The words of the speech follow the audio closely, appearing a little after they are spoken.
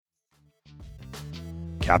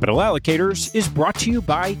Capital Allocators is brought to you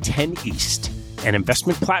by 10 East, an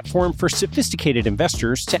investment platform for sophisticated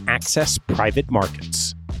investors to access private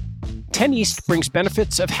markets. 10 East brings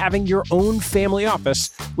benefits of having your own family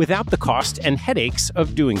office without the cost and headaches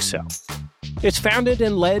of doing so. It's founded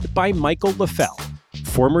and led by Michael LaFell,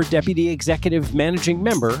 former Deputy Executive Managing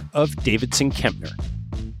Member of Davidson Kempner.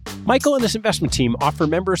 Michael and his investment team offer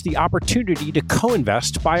members the opportunity to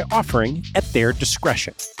co-invest by offering at their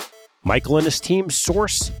discretion. Michael and his team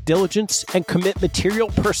source, diligence, and commit material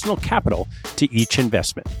personal capital to each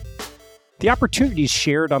investment. The opportunities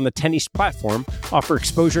shared on the 10 East platform offer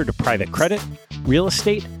exposure to private credit, real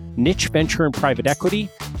estate, niche venture and private equity,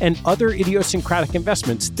 and other idiosyncratic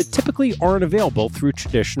investments that typically aren't available through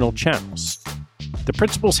traditional channels. The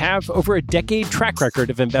principals have over a decade track record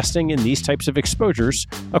of investing in these types of exposures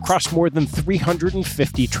across more than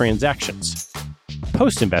 350 transactions.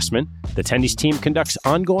 Post-investment, the 10 East team conducts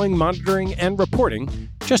ongoing monitoring and reporting,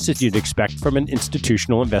 just as you'd expect from an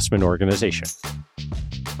institutional investment organization.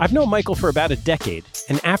 I've known Michael for about a decade,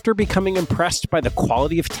 and after becoming impressed by the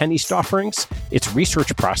quality of 10 East offerings, its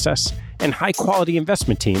research process, and high-quality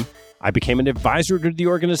investment team, I became an advisor to the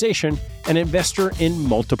organization and investor in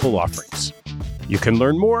multiple offerings. You can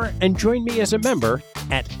learn more and join me as a member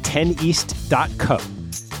at 10east.co.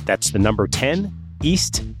 That's the number 10,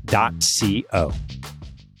 east.co.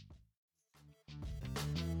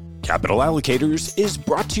 Capital Allocators is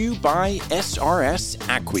brought to you by SRS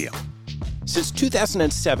Acquiom. Since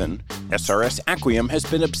 2007, SRS Acquiom has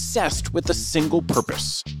been obsessed with a single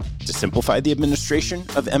purpose: to simplify the administration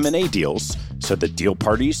of M&A deals so that deal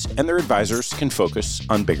parties and their advisors can focus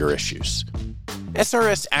on bigger issues.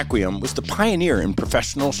 SRS Acquiom was the pioneer in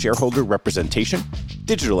professional shareholder representation,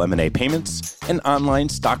 digital M&A payments, and online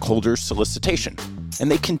stockholder solicitation, and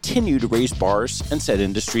they continue to raise bars and set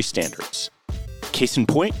industry standards. Case in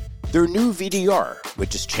point, their new VDR,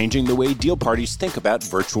 which is changing the way deal parties think about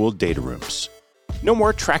virtual data rooms. No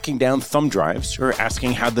more tracking down thumb drives or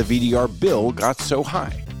asking how the VDR bill got so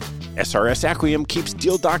high. SRS Acquiom keeps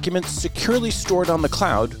deal documents securely stored on the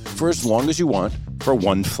cloud for as long as you want for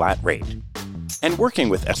one flat rate. And working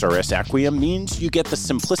with SRS Acquiom means you get the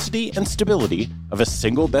simplicity and stability of a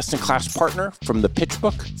single best-in-class partner from the pitch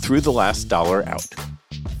book through the last dollar out.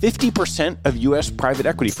 50% of U.S. private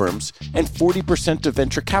equity firms and 40% of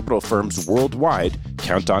venture capital firms worldwide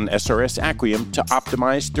count on SRS Acquiom to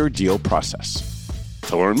optimize their deal process.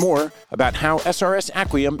 To learn more about how SRS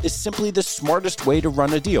Acquiom is simply the smartest way to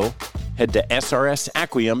run a deal, head to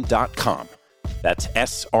srsacquiom.com. That's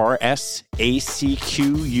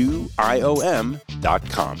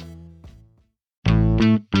srsacquiom.com.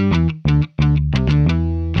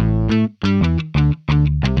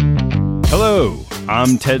 Hello,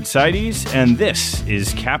 I'm Ted Seides, and this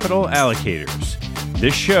is Capital Allocators.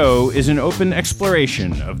 This show is an open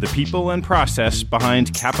exploration of the people and process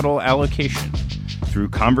behind capital allocation. Through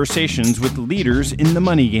conversations with leaders in the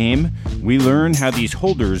money game, we learn how these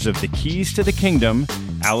holders of the keys to the kingdom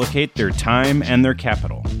allocate their time and their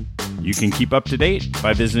capital. You can keep up to date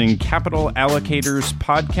by visiting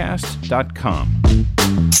capitalallocatorspodcast.com.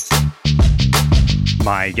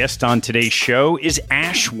 My guest on today's show is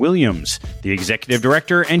Ash Williams, the Executive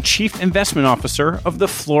Director and Chief Investment Officer of the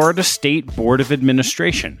Florida State Board of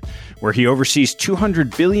Administration, where he oversees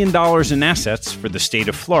 $200 billion in assets for the state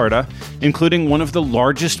of Florida, including one of the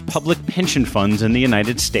largest public pension funds in the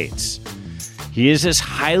United States. He is as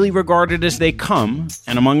highly regarded as they come,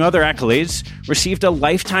 and among other accolades, received a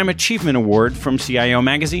Lifetime Achievement Award from CIO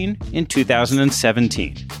Magazine in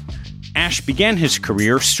 2017. Ash began his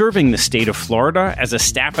career serving the state of Florida as a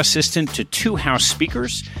staff assistant to two House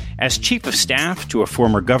speakers, as chief of staff to a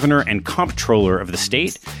former governor and comptroller of the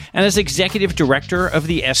state, and as executive director of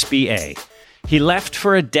the SBA. He left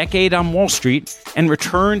for a decade on Wall Street and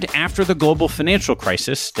returned after the global financial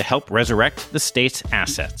crisis to help resurrect the state's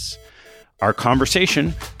assets. Our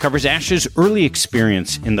conversation covers Ash's early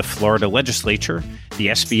experience in the Florida legislature, the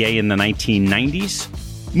SBA in the 1990s,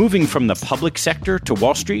 moving from the public sector to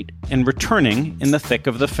Wall Street, and returning in the thick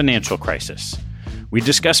of the financial crisis. We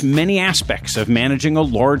discuss many aspects of managing a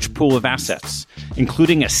large pool of assets,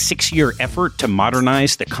 including a 6-year effort to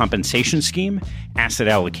modernize the compensation scheme, asset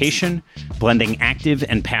allocation, blending active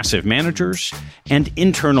and passive managers, and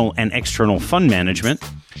internal and external fund management,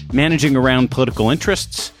 managing around political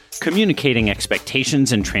interests, communicating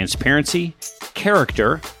expectations and transparency,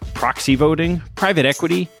 character, proxy voting, private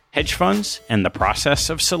equity, hedge funds, and the process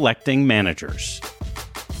of selecting managers.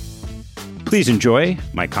 Please enjoy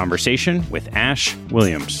my conversation with Ash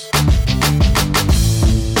Williams.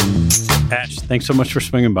 Ash, thanks so much for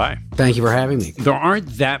swinging by. Thank you for having me. There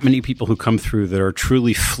aren't that many people who come through that are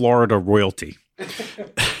truly Florida royalty.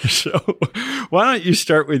 So why don't you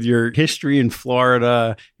start with your history in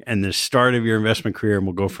Florida and the start of your investment career, and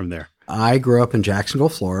we'll go from there. I grew up in Jacksonville,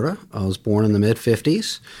 Florida. I was born in the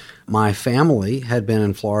mid-'50s. My family had been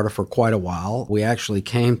in Florida for quite a while. We actually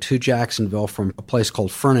came to Jacksonville from a place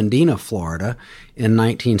called Fernandina, Florida, in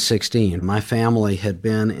 1916. My family had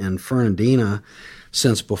been in Fernandina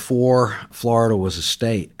since before Florida was a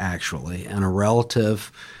state, actually, and a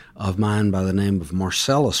relative of mine by the name of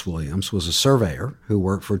Marcellus Williams was a surveyor who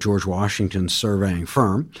worked for George Washington's surveying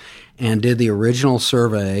firm and did the original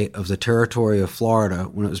survey of the territory of Florida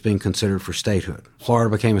when it was being considered for statehood.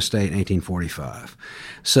 Florida became a state in 1845.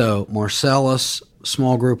 So Marcellus, a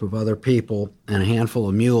small group of other people, and a handful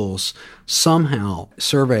of mules somehow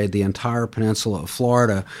surveyed the entire peninsula of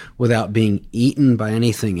Florida without being eaten by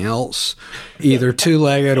anything else, either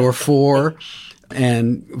two-legged or four,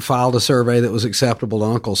 and filed a survey that was acceptable to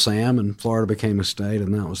Uncle Sam, and Florida became a state,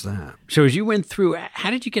 and that was that. So as you went through,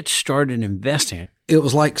 how did you get started in investing? It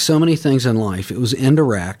was like so many things in life. It was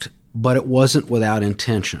indirect, but it wasn't without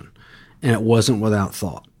intention, and it wasn't without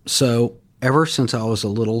thought. So ever since I was a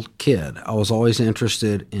little kid, I was always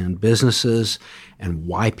interested in businesses and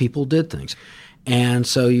why people did things. And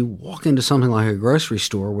so you walk into something like a grocery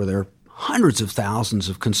store where there are hundreds of thousands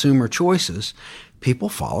of consumer choices. People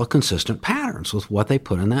follow consistent patterns with what they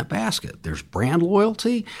put in that basket. There's brand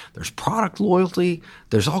loyalty, there's product loyalty,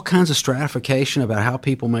 there's all kinds of stratification about how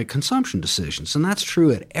people make consumption decisions. And that's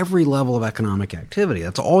true at every level of economic activity.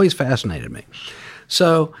 That's always fascinated me.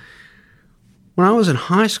 So when I was in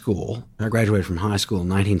high school, I graduated from high school in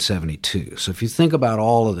 1972. So if you think about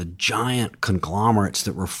all of the giant conglomerates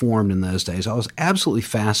that were formed in those days, I was absolutely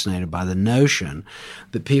fascinated by the notion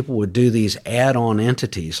that people would do these add-on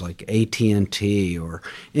entities like AT&T or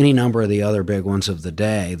any number of the other big ones of the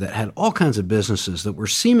day that had all kinds of businesses that were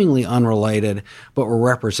seemingly unrelated but were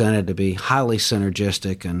represented to be highly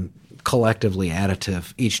synergistic and collectively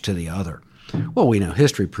additive each to the other. Well, we know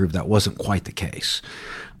history proved that wasn't quite the case.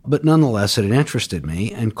 But nonetheless, it had interested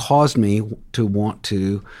me and caused me to want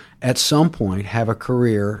to, at some point, have a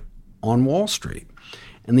career on Wall Street.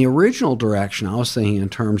 And the original direction I was thinking in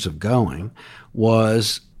terms of going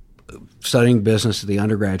was studying business at the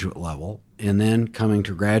undergraduate level and then coming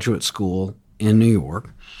to graduate school in New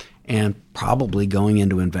York and probably going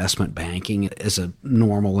into investment banking as a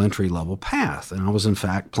normal entry-level path. And I was, in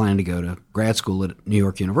fact, planning to go to grad school at New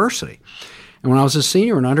York University. And when I was a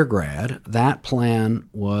senior in undergrad, that plan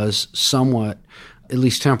was somewhat, at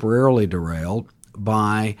least temporarily, derailed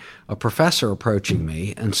by a professor approaching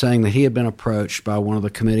me and saying that he had been approached by one of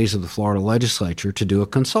the committees of the Florida legislature to do a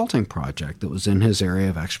consulting project that was in his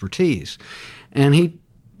area of expertise. And he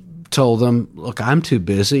told them, look, I'm too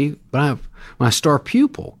busy, but my star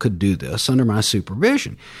pupil could do this under my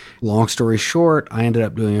supervision. Long story short, I ended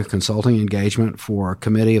up doing a consulting engagement for a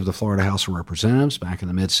committee of the Florida House of Representatives back in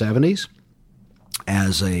the mid-'70s.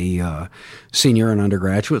 As a senior in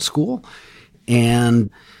undergraduate school.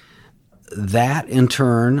 And that, in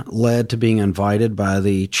turn, led to being invited by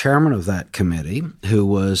the chairman of that committee, who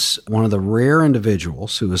was one of the rare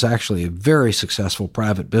individuals who was actually a very successful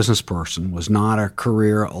private business person, was not a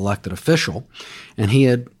career elected official, and he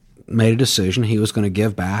had made a decision he was going to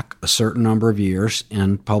give back a certain number of years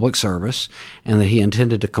in public service and that he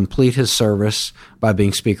intended to complete his service by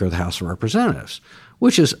being Speaker of the House of Representatives,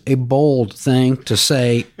 which is a bold thing to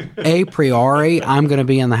say a priori. I'm going to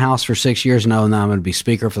be in the House for 6 years. No, I'm going to be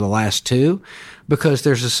Speaker for the last 2, because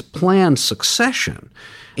there's a planned succession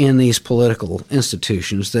in these political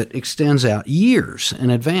institutions that extends out years in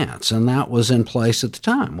advance, and that was in place at the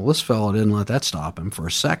time. Well, this fellow didn't let that stop him for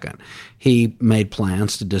a second. He made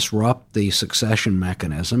plans to disrupt the succession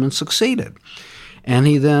mechanism and succeeded. And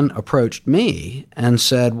he then approached me and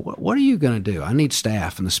said, what are you going to do? I need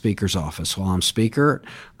staff in the Speaker's office while I'm Speaker.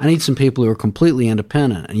 I need some people who are completely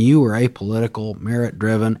independent. And you are apolitical,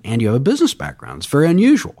 merit-driven, and you have a business background. It's very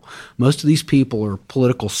unusual. Most of these people are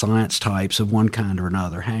political science types of one kind or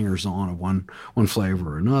another, hangers-on of one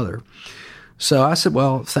flavor or another. So I said,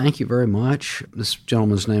 well, thank you very much. This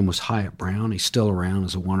gentleman's name was Hyatt Brown. He's still around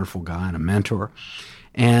as a wonderful guy and a mentor.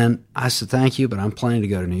 And I said, thank you, but I'm planning to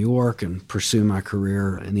go to New York and pursue my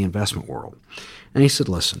career in the investment world. And he said,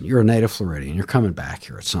 listen, you're a native Floridian. You're coming back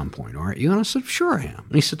here at some point, aren't you? And I said, sure I am.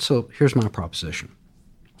 And he said, so here's my proposition.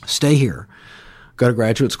 Stay here. Go to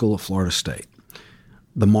graduate school at Florida State.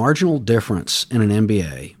 The marginal difference in an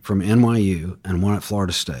MBA from NYU and one at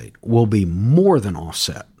Florida State will be more than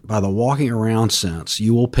offset by the walking around sense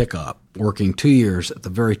you will pick up working 2 years at the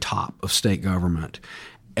very top of state government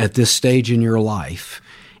at this stage in your life,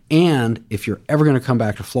 And if you're ever going to come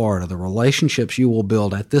back to Florida, the relationships you will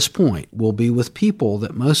build at this point will be with people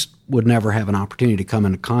that most would never have an opportunity to come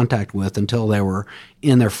into contact with until they were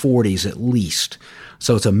in their 40s at least.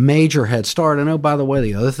 So it's a major head start. And oh, by the way,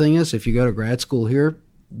 the other thing is if you go to grad school here,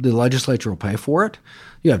 the legislature will pay for it.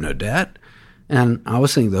 You have no debt. And I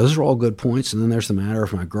was thinking those are all good points. And then there's the matter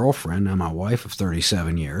of my girlfriend, now my wife of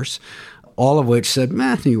 37 years, all of which said,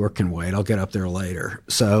 New York can wait. I'll get up there later.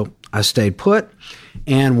 So I stayed put.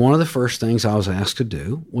 And one of the first things I was asked to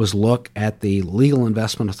do was look at the Legal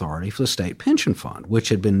Investment Authority for the State Pension Fund, which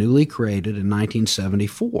had been newly created in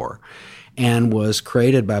 1974 and was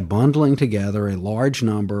created by bundling together a large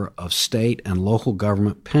number of state and local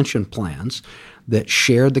government pension plans that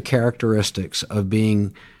shared the characteristics of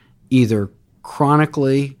being either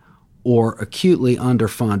chronically or acutely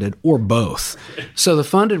underfunded, or both. So the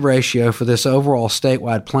funded ratio for this overall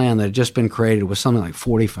statewide plan that had just been created was something like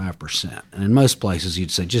 45%. And in most places, you'd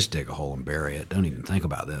say, just dig a hole and bury it. Don't even think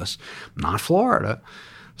about this. Not Florida.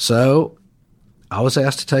 So I was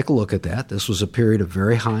asked to take a look at that. This was a period of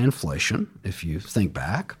very high inflation, if you think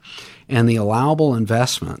back. And the allowable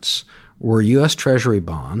investments were U.S. Treasury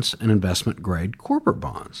bonds and investment-grade corporate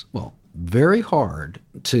bonds. Well, very hard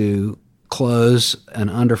to close an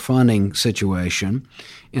underfunding situation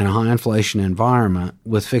in a high inflation environment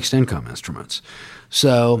with fixed income instruments.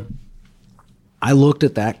 So I looked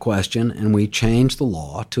at that question and we changed the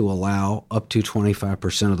law to allow up to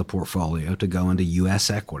 25% of the portfolio to go into U.S.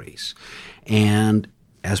 equities. And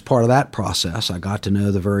as part of that process, I got to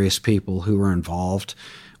know the various people who were involved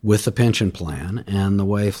with the pension plan and the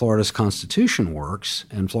way Florida's Constitution works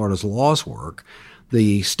and Florida's laws work.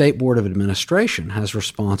 The State Board of Administration has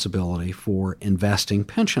responsibility for investing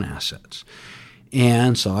pension assets.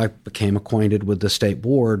 And so I became acquainted with the State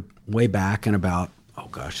Board way back in about,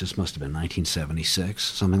 this must have been 1976,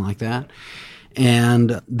 something like that.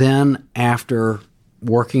 And then after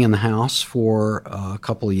working in the House for a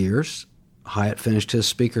couple of years, Hyatt finished his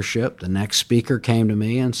speakership. The next speaker came to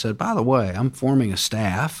me and said, by the way, I'm forming a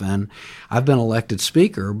staff and I've been elected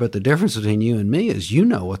speaker, but the difference between you and me is you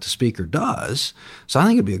know what the speaker does. So I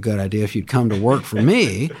think it'd be a good idea if you'd come to work for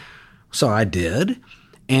me. So I did.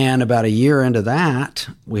 And about a year into that,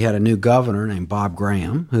 we had a new governor named Bob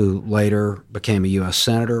Graham, who later became a U.S.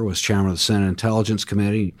 Senator, was chairman of the Senate Intelligence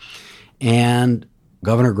Committee. And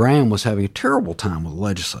Governor Graham was having a terrible time with the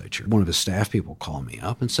legislature. One of his staff people called me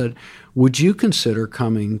up and said, would you consider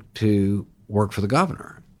coming to work for the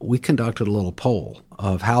governor? We conducted a little poll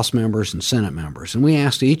of House members and Senate members, and we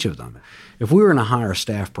asked each of them, if we were going to hire a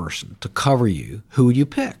staff person to cover you, who would you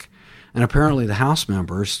pick? And apparently the House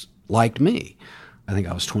members liked me. I think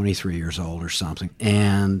I was 23 years old or something.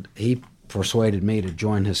 And he persuaded me to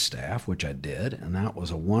join his staff, which I did, and that was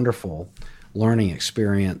a wonderful learning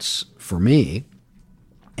experience for me.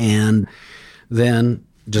 And then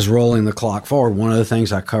just rolling the clock forward, one of the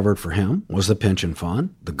things I covered for him was the pension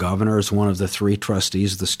fund. The governor is one of the 3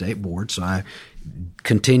 trustees of the state board, so I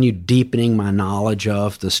continued deepening my knowledge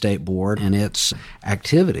of the state board and its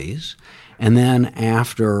activities. And then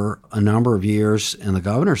after a number of years in the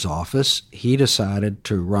governor's office, he decided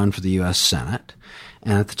to run for the U.S. Senate.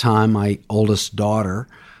 And at the time, my oldest daughter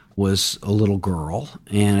was a little girl,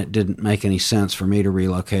 and it didn't make any sense for me to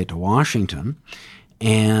relocate to Washington.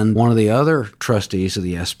 And one of the other trustees of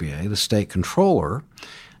the SBA, the state controller,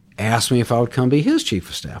 asked me if I would come be his chief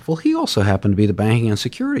of staff. Well, he also happened to be the banking and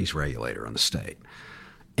securities regulator in the state.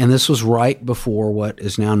 And this was right before what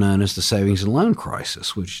is now known as the savings and loan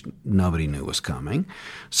crisis, which nobody knew was coming.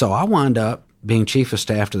 So I wound up being chief of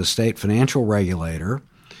staff to the state financial regulator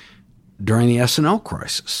during the S&L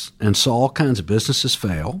crisis and saw all kinds of businesses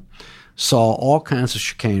fail, saw all kinds of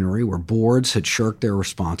chicanery where boards had shirked their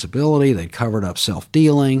responsibility. They'd covered up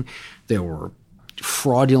self-dealing. There were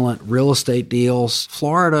fraudulent real estate deals.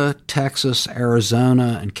 Florida, Texas,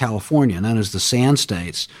 Arizona, and California, known as the Sand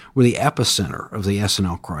States, were the epicenter of the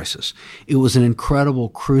S&L crisis. It was an incredible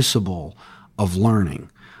crucible of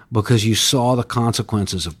learning because you saw the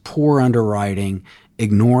consequences of poor underwriting,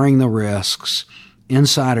 ignoring the risks,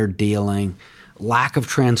 insider dealing, lack of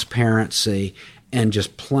transparency, and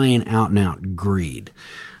just plain out-and-out greed.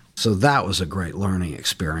 So that was a great learning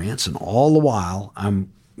experience. And all the while,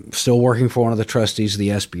 I'm still working for one of the trustees of the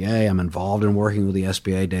SBA. I'm involved in working with the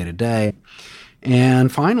SBA day to day.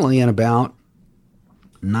 And finally, in about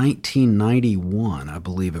 1991, I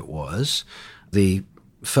believe it was, the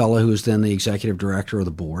fellow who was then the executive director of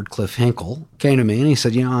the board, Cliff Hinkle, came to me and he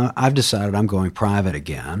said, I've decided I'm going private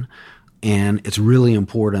again. And it's really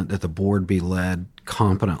important that the board be led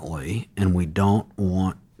competently, and we don't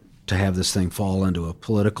want to have this thing fall into a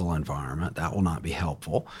political environment. That will not be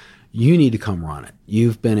helpful. You need to come run it.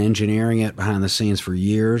 You've been engineering it behind the scenes for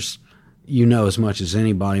years. You know as much as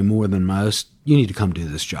anybody, more than most. You need to come do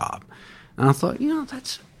this job. And I thought,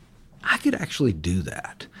 I could actually do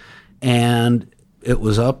that. And it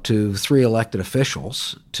was up to 3 elected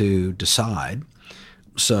officials to decide.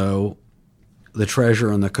 So the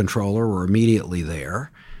treasurer and the controller were immediately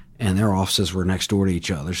there, and their offices were next door to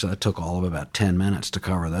each other, so it took all of about 10 minutes to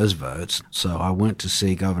cover those votes. So I went to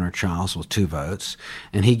see Governor Childs with 2 votes,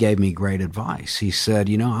 and he gave me great advice. He said,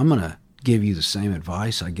 I'm going to give you the same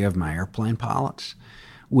advice I give my airplane pilots,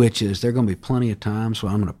 which is there are going to be plenty of times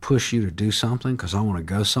when I'm going to push you to do something because I want to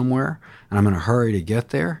go somewhere, and I'm in a hurry to get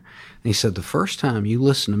there. And he said, the first time you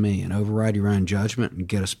listen to me and override your own judgment and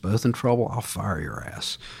get us both in trouble, I'll fire your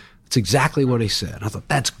ass. It's exactly what he said. I thought,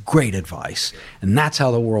 that's great advice. And that's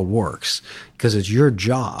how the world works, because it's your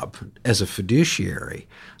job as a fiduciary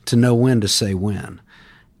to know when to say when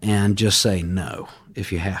and just say no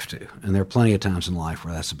if you have to. And there are plenty of times in life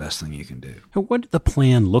where that's the best thing you can do. What did the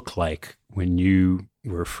plan look like when you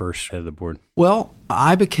were first head of the board? Well,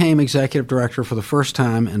 I became executive director for the first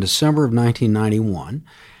time in December of 1991.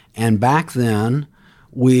 And back then,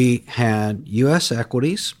 we had U.S.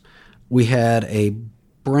 equities. We had a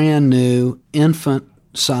brand new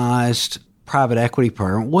infant-sized private equity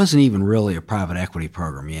program. It wasn't even really a private equity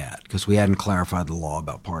program yet because we hadn't clarified the law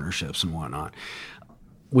about partnerships and whatnot.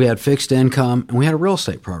 We had fixed income, and we had a real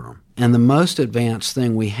estate program. And the most advanced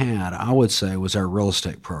thing we had, I would say, was our real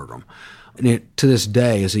estate program. And it, to this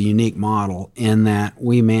day, is a unique model in that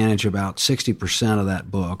we manage about 60% of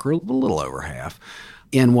that book, or a little over half,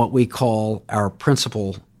 in what we call our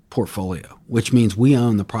principal portfolio, which means we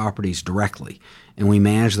own the properties directly and we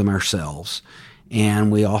manage them ourselves.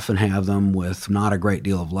 And we often have them with not a great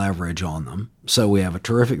deal of leverage on them. So we have a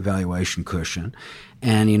terrific valuation cushion.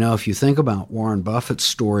 And, if you think about Warren Buffett's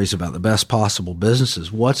stories about the best possible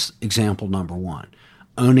businesses, what's example number 1?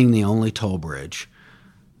 Owning the only toll bridge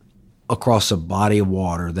across a body of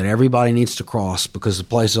water that everybody needs to cross because the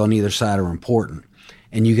places on either side are important,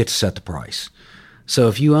 and you get to set the price. So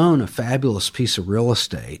if you own a fabulous piece of real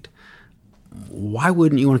estate, why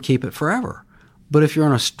wouldn't you want to keep it forever? But if you're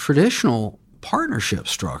in a traditional partnership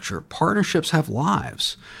structure, partnerships have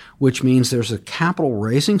lives, which means there's a capital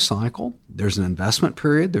raising cycle, there's an investment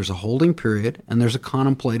period, there's a holding period, and there's a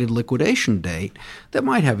contemplated liquidation date that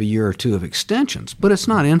might have a year or 2 of extensions, but it's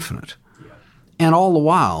not infinite. And all the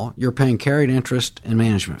while, you're paying carried interest and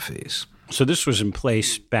management fees. So this was in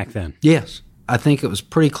place back then? Yes. I think it was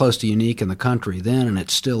pretty close to unique in the country then, and it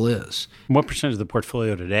still is. What percentage of the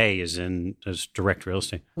portfolio today is as direct real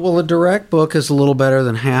estate? Well, the direct book is a little better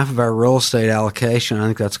than half of our real estate allocation. I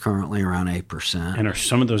think that's currently around 8%. And are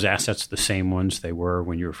some of those assets the same ones they were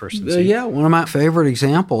when you were first in the scene? Yeah, one of my favorite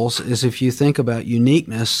examples is if you think about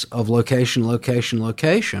uniqueness of location. What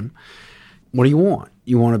do you want?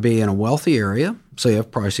 You want to be in a wealthy area, so you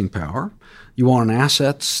have pricing power. You want an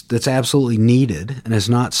asset that's absolutely needed and is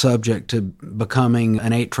not subject to becoming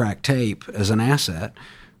an 8-track tape as an asset.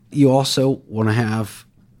 You also want to have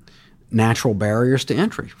natural barriers to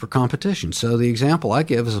entry for competition. So the example I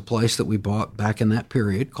give is a place that we bought back in that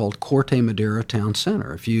period called Corte Madera Town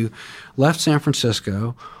Center. If you left San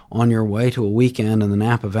Francisco on your way to a weekend in the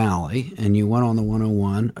Napa Valley and you went on the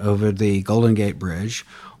 101 over the Golden Gate Bridge,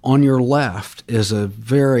 on your left is a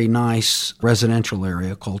very nice residential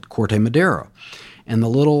area called Corte Madera. And the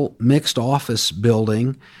little mixed office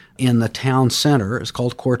building in the town center is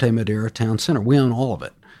called Corte Madera Town Center. We own all of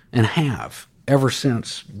it and have ever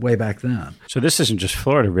since way back then. So this isn't just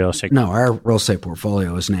Florida real estate? No, our real estate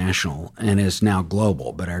portfolio is national and is now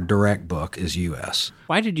global, but our direct book is U.S.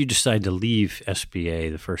 Why did you decide to leave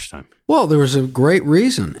SBA the first time? Well, there was a great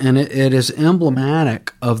reason, and it is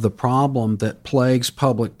emblematic of the problem that plagues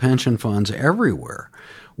public pension funds everywhere,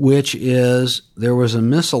 which is there was a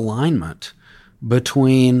misalignment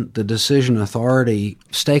between the decision authority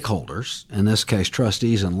stakeholders, in this case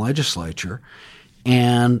trustees and legislature,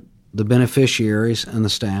 and the beneficiaries and the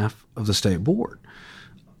staff of the state board,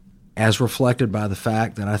 as reflected by the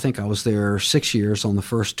fact that I think I was there 6 years on the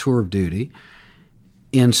first tour of duty.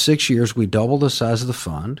 In 6 years, we doubled the size of the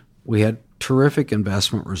fund. We had terrific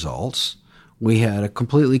investment results. We had a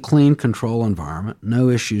completely clean control environment, no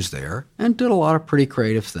issues there, and did a lot of pretty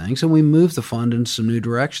creative things. And we moved the fund in some new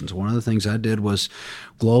directions. One of the things I did was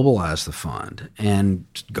globalize the fund and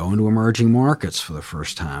go into emerging markets for the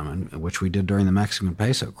first time, which we did during the Mexican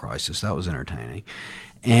peso crisis. That was entertaining.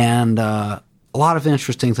 And a lot of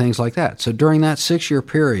interesting things like that. So during that 6-year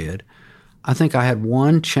period, I think I had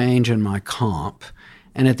one change in my comp.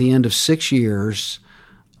 And at the end of 6 years,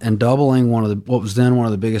 and doubling what was then one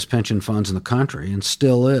of the biggest pension funds in the country, and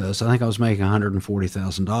still is. I think I was making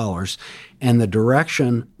 $140,000. And the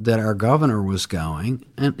direction that our governor was going,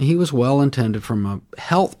 and he was well intended from a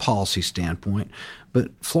health policy standpoint, but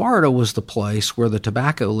Florida was the place where the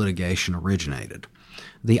tobacco litigation originated.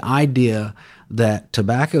 The idea that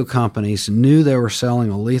tobacco companies knew they were selling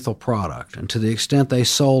a lethal product, and to the extent they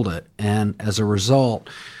sold it, and as a result,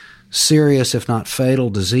 serious, if not fatal,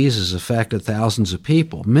 diseases affected thousands of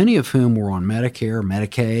people, many of whom were on Medicare,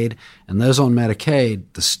 Medicaid, and those on Medicaid,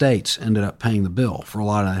 the states ended up paying the bill for a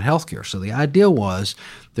lot of that health care. So the idea was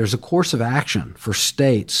there's a course of action for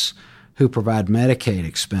states who provide Medicaid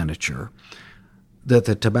expenditure that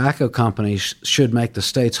the tobacco companies should make the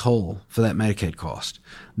states whole for that Medicaid cost.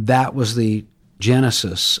 That was the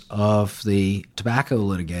genesis of the tobacco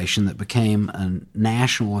litigation that became a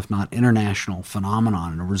national, if not international,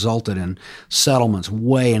 phenomenon and resulted in settlements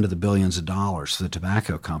way into the billions of dollars for the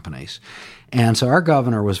tobacco companies. And so our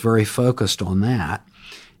governor was very focused on that.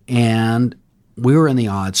 And we were in the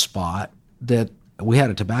odd spot that we had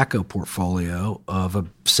a tobacco portfolio of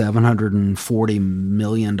 $740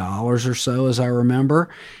 million or so, as I remember.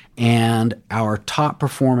 And our top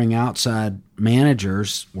performing outside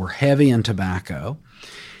managers were heavy in tobacco.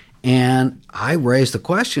 And I raised the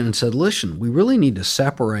question and said, listen, we really need to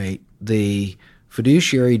separate the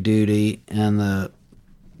fiduciary duty and the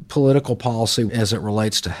political policy as it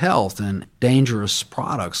relates to health and dangerous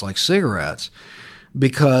products like cigarettes,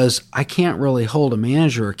 because I can't really hold a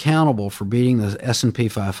manager accountable for beating the S&P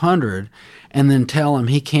 500 and then tell him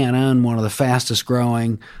he can't own one of the fastest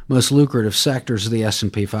growing, most lucrative sectors of the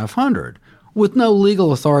S&P 500 with no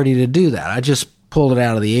legal authority to do that. I just pulled it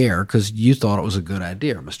out of the air because you thought it was a good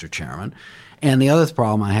idea, Mr. Chairman. And the other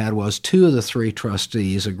problem I had was 2 of the 3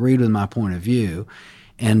 trustees agreed with my point of view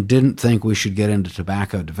and didn't think we should get into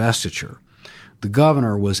tobacco divestiture. The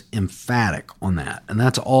governor was emphatic on that, and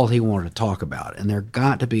that's all he wanted to talk about. And there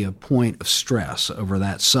got to be a point of stress over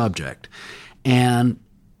that subject. And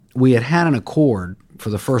we had an accord for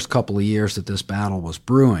the first couple of years that this battle was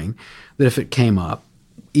brewing, that if it came up,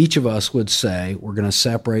 each of us would say we're going to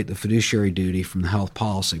separate the fiduciary duty from the health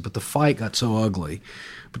policy. But the fight got so ugly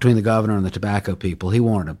between the governor and the tobacco people, he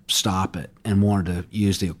wanted to stop it and wanted to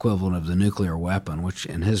use the equivalent of the nuclear weapon, which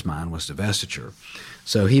in his mind was divestiture.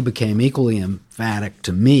 So he became equally emphatic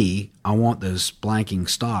to me, I want those blanking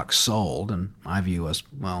stocks sold, and my view was,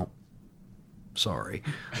 well, sorry.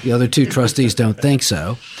 The other 2 trustees don't think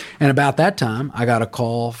so. And about that time, I got a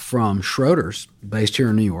call from Schroders, based here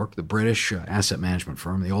in New York, the British asset management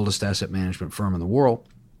firm, the oldest asset management firm in the world,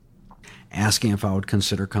 asking if I would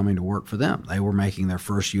consider coming to work for them. They were making their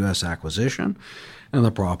first U.S. acquisition, and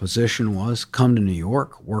the proposition was, come to New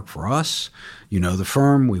York, work for us. You know the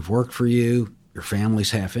firm, we've worked for you. Your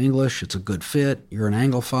family's half English. It's a good fit. You're an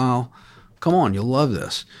Anglophile. Come on, you'll love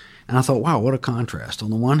this. And I thought, wow, what a contrast. On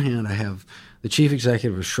the one hand, I have the chief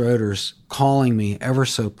executive of Schroders calling me ever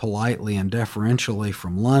so politely and deferentially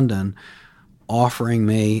from London, offering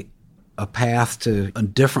me a path to a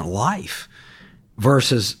different life,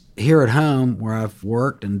 versus here at home where I've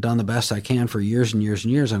worked and done the best I can for years and years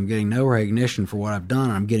and years. I'm getting no recognition for what I've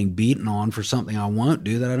done. I'm getting beaten on for something I won't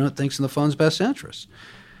do that I don't think's in the fund's best interest.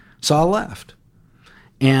 So I left.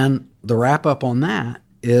 And the wrap up on that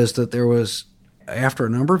is that there was, after a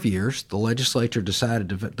number of years, the legislature decided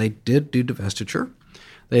they did do divestiture.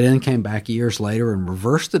 They then came back years later and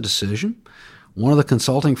reversed the decision. One of the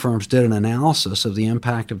consulting firms did an analysis of the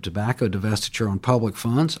impact of tobacco divestiture on public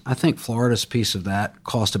funds. I think Florida's piece of that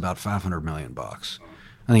cost about $500 million. I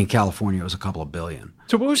think in California it was a couple of billion.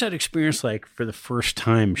 So what was that experience like for the first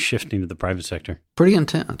time shifting to the private sector? Pretty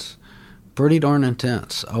intense. Pretty darn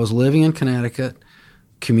intense. I was living in Connecticut,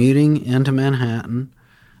 commuting into Manhattan.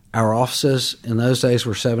 Our offices in those days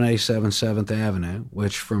were 787 7th Avenue,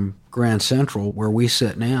 which from Grand Central, where we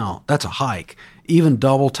sit now, that's a hike. Even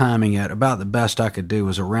double timing it, about the best I could do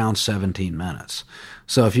was around 17 minutes.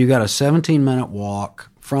 So if you got a 17-minute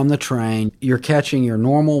walk from the train, you're catching your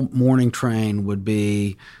normal morning train would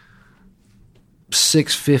be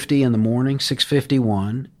 6:50 in the morning,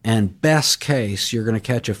 6:51, and best case, you're going to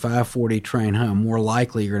catch a 5:40 train home. More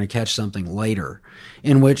likely, you're going to catch something later,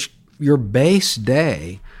 in which your base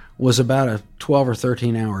day was about a 12 or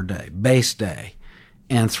 13-hour day, base day,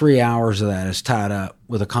 and 3 hours of that is tied up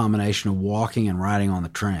with a combination of walking and riding on the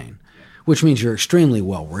train, which means you're extremely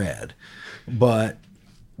well-read. But,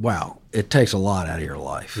 wow, it takes a lot out of your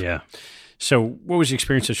life. Yeah. So what was the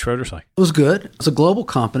experience at Schroders like? It was good. It's a global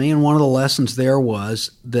company, and one of the lessons there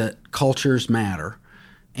was that cultures matter,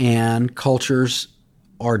 and cultures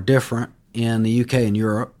are different in the UK and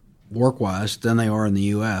Europe, work-wise, than they are in the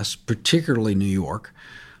U.S., particularly New York.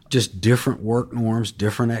 just different work norms,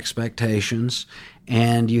 different expectations.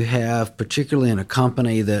 And you have, particularly in a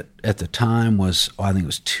company that at the time was, I think it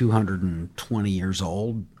was 220 years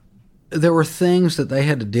old, there were things that they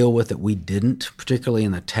had to deal with that we didn't, particularly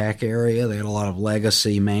in the tech area. They had a lot of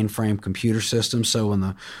legacy mainframe computer systems. So when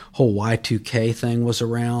the whole Y2K thing was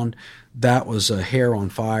around, that was a hair on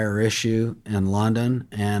fire issue in London.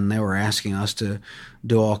 And they were asking us to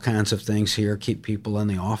do all kinds of things here, keep people in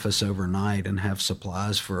the office overnight and have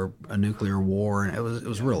supplies for a nuclear war. And it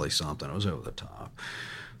was really something. It was over the top.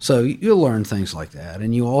 So you learn things like that.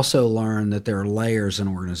 And you also learn that there are layers in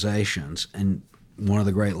organizations. And one of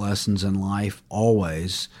the great lessons in life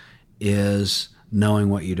always is knowing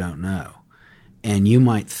what you don't know. And you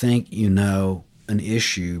might think you know an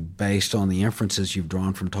issue based on the inferences you've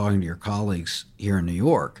drawn from talking to your colleagues here in New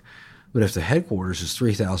York. But if the headquarters is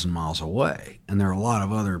 3,000 miles away and there are a lot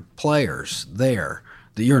of other players there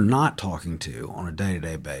that you're not talking to on a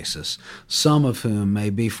day-to-day basis, some of whom may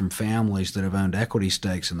be from families that have owned equity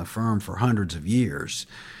stakes in the firm for hundreds of years,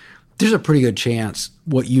 there's a pretty good chance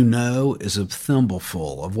what you know is a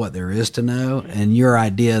thimbleful of what there is to know, and your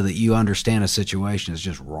idea that you understand a situation is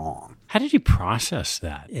just wrong. How did you process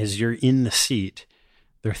that? As you're in the seat,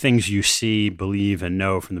 there are things you see, believe, and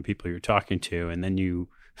know from the people you're talking to, and then you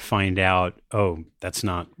find out, oh, that's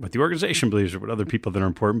not what the organization believes or what other people that are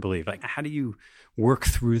important believe. Like, how do you work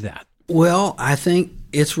through that? Well, I think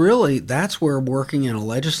it's really, that's where working in a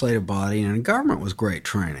legislative body and in government was great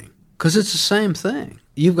training, because it's the same thing.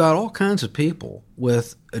 You've got all kinds of people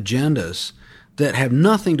with agendas that have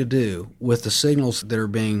nothing to do with the signals that are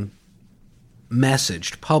being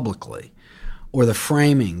messaged publicly or the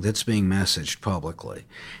framing that's being messaged publicly.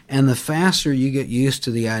 And the faster you get used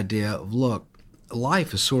to the idea of, look,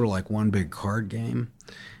 life is sort of like one big card game,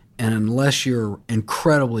 and unless you're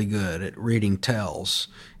incredibly good at reading tells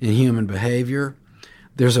in human behavior,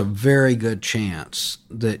 there's a very good chance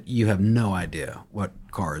that you have no idea what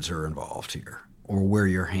cards are involved here or where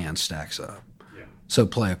your hand stacks up. Yeah. So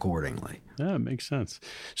play accordingly. Yeah, it makes sense.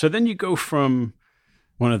 So then you go from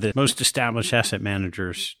one of the most established asset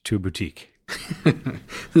managers to a boutique.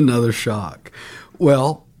 Another shock.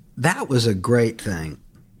 Well, that was a great thing.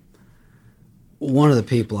 One of the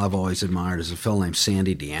people I've always admired is a fellow named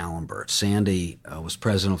Sandy D'Alembert. Sandy was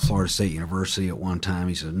president of Florida State University at one time.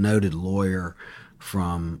 He's a noted lawyer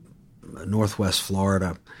from Northwest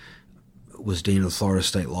Florida, was dean of the Florida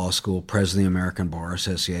State Law School, president of the American Bar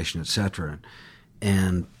Association, etc.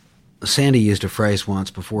 And Sandy used a phrase once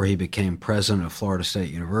before he became president of Florida State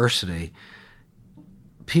University: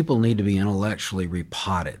 people need to be intellectually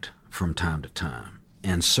repotted from time to time.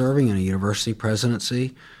 And serving in a university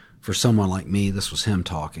presidency, for someone like me, this was him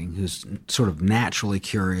talking, who's sort of naturally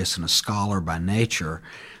curious and a scholar by nature,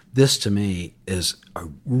 this to me is a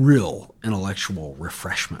real intellectual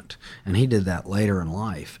refreshment. And he did that later in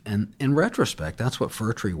life. And in retrospect, that's what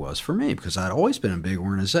Furtree was for me, because I'd always been in big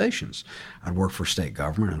organizations. I'd worked for state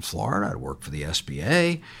government in Florida. I'd worked for the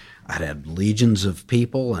SBA. I'd had legions of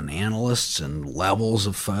people and analysts and levels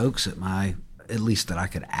of folks at least that I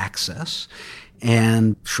could access.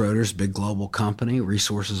 And Schroders, big global company,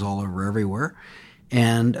 resources all over everywhere.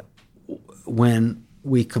 And when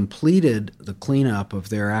we completed the cleanup of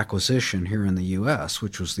their acquisition here in the U.S.,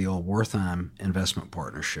 which was the old Wertheim Investment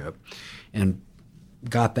Partnership, and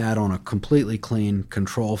got that on a completely clean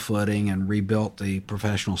control footing and rebuilt the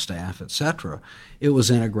professional staff, et cetera, it was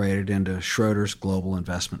integrated into Schroders Global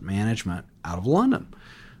Investment Management out of London.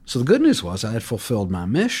 So the good news was I had fulfilled my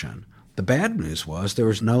mission. The bad news was there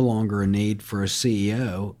was no longer a need for a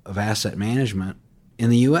CEO of asset management in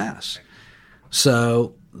the U.S.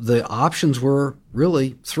 So the options were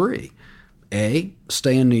really three. A,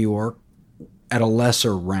 stay in New York at a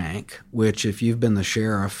lesser rank, which if you've been the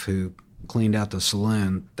sheriff who cleaned out the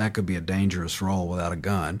saloon, that could be a dangerous role without a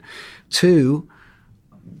gun. Two,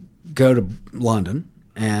 go to London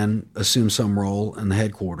and assume some role in the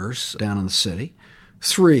headquarters down in the city.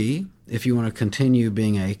 Three, if you want to continue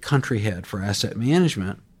being a country head for asset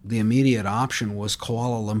management, the immediate option was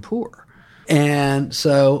Kuala Lumpur. And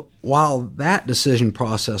so while that decision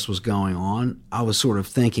process was going on, I was sort of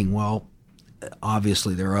thinking, well,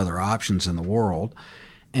 obviously there are other options in the world.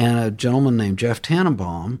 And a gentleman named Jeff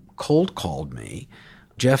Tannenbaum cold called me.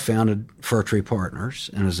 Jeff founded Furtree Partners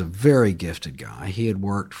and is a very gifted guy. He had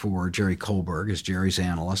worked for Jerry Kohlberg as Jerry's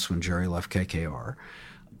analyst when Jerry left KKR.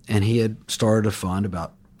 And he had started a fund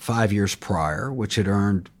about 5 years prior, which had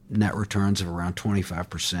earned net returns of around 25%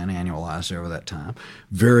 annualized over that time.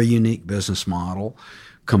 Very unique business model,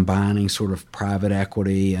 combining sort of private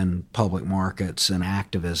equity and public markets and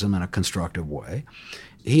activism in a constructive way.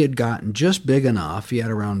 He had gotten just big enough. He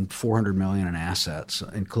had around $400 million in assets,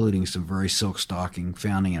 including some very silk-stocking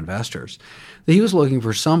founding investors, that he was looking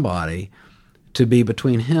for somebody to be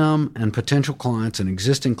between him and potential clients and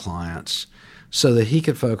existing clients so that he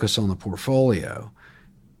could focus on the portfolio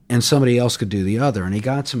and somebody else could do the other. And he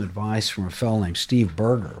got some advice from a fellow named Steve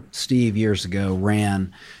Berger. Steve, years ago,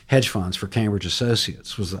 ran hedge funds for Cambridge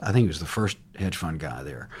Associates. I think he was the first hedge fund guy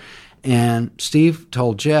there. And Steve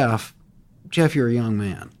told Jeff, you're a young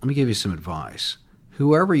man. Let me give you some advice.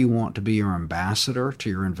 Whoever you want to be your ambassador to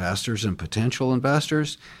your investors and potential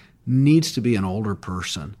investors needs to be an older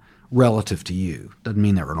person relative to you. Doesn't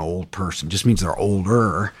mean they're an old person. Just means they're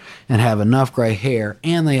older and have enough gray hair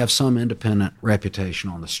and they have some independent reputation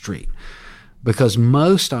on the street. Because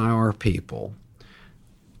most IR people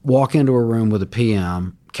walk into a room with a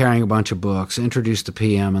PM carrying a bunch of books, introduce the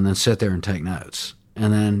PM, and then sit there and take notes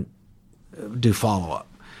and then do follow-up.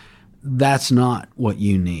 That's not what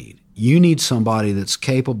you need. You need somebody that's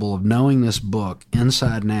capable of knowing this book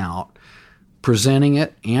inside and out, presenting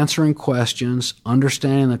it, answering questions,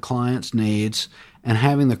 understanding the client's needs, and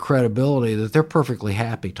having the credibility that they're perfectly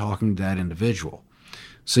happy talking to that individual.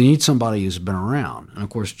 So you need somebody who's been around. And, of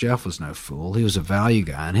course, Jeff was no fool. He was a value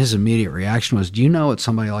guy, and his immediate reaction was, do you know what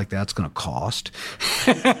somebody like that's going to cost?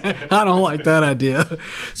 I don't like that idea.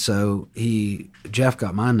 So Jeff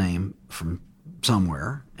got my name from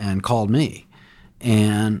somewhere and called me.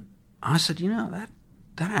 And I said, that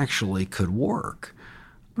actually could work.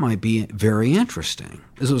 Might be very interesting.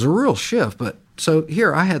 This was a real shift. But so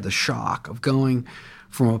here I had the shock of going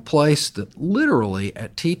from a place that literally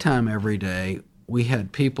at tea time every day we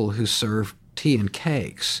had people who served tea and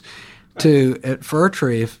cakes to at Fir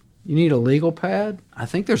Tree, if you need a legal pad, I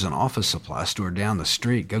think there's an office supply store down the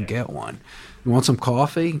street. Go get one. You want some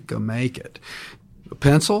coffee? Go make it. A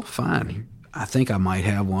pencil? Fine. I think I might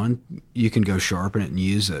have one. You can go sharpen it and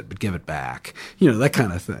use it, but give it back. That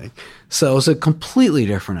kind of thing. So it was a completely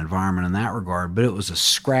different environment in that regard, but it was a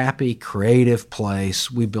scrappy, creative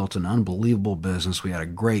place. We built an unbelievable business. We had a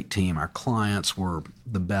great team. Our clients were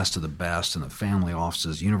the best of the best in the family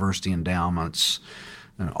offices, university endowments,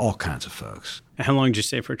 and all kinds of folks. How long did you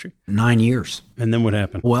stay at Fir Tree? 9 years. And then what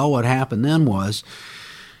happened? Well, what happened then was,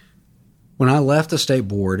 when I left the state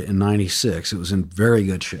board in 96, it was in very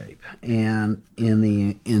good shape. And in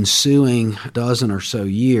the ensuing dozen or so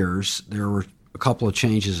years, there were a couple of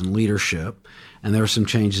changes in leadership, and there were some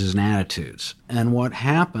changes in attitudes. And what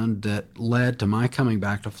happened that led to my coming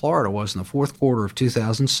back to Florida was in the fourth quarter of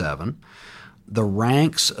 2007, the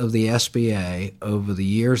ranks of the SBA over the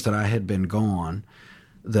years that I had been gone,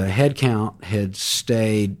 the headcount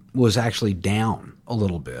was actually down a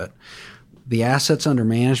little bit. The assets under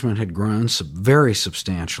management had grown very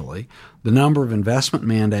substantially. The number of investment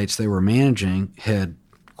mandates they were managing had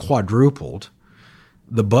quadrupled.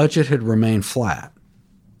 The budget had remained flat.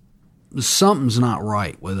 Something's not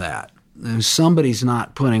right with that. Somebody's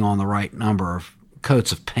not putting on the right number of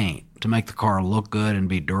coats of paint to make the car look good and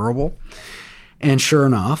be durable. And sure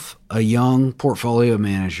enough, a young portfolio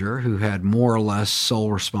manager who had more or less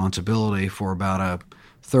sole responsibility for about a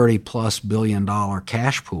 $30+ billion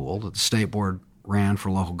cash pool that the state board ran for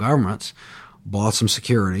local governments, bought some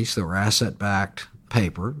securities that were asset-backed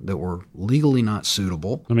paper that were legally not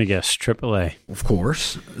suitable. Let me guess, AAA. Of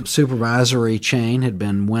course. The supervisory chain had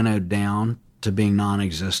been winnowed down to being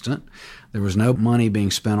non-existent. There was no money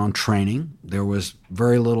being spent on training. There was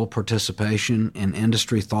very little participation in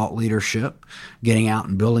industry thought leadership, getting out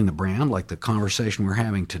and building the brand like the conversation we're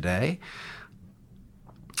having today.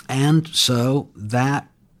 And so that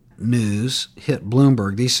news hit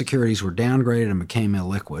Bloomberg. These securities were downgraded and became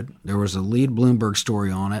illiquid. There was a lead Bloomberg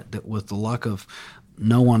story on it that, with the luck of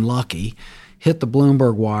no one lucky, hit the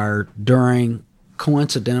Bloomberg wire during,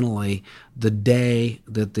 coincidentally, the day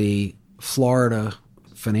that the Florida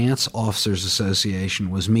Finance Officers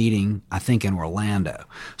Association was meeting, I think, in Orlando.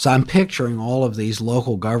 So I'm picturing all of these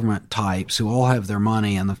local government types who all have their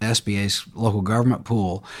money in the SBA's local government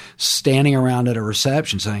pool standing around at a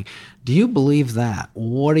reception saying, do you believe that?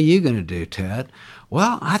 What are you going to do, Ted?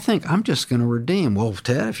 Well, I think I'm just going to redeem. Well,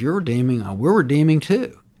 Ted, if you're redeeming, we're redeeming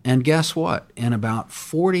too. And guess what? In about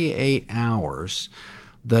 48 hours,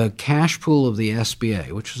 the cash pool of the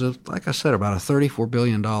SBA, which was, like I said, about a $34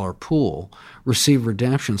 billion pool, received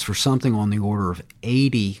redemptions for something on the order of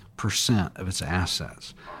 80% of its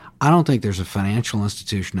assets. I don't think there's a financial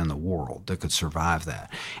institution in the world that could survive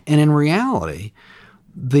that. And in reality,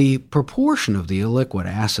 the proportion of the illiquid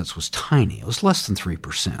assets was tiny. It was less than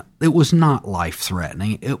 3%. It was not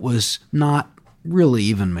life-threatening. It was not really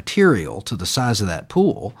even material to the size of that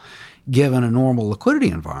pool. given a normal liquidity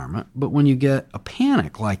environment. But when you get a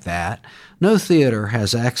panic like that, no theater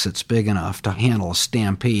has exits big enough to handle a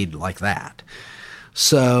stampede like that.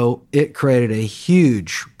 So it created a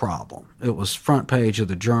huge problem. It was front page of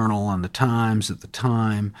the Journal and the Times at the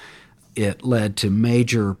time. It led to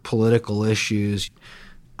major political issues.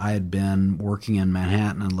 I had been working in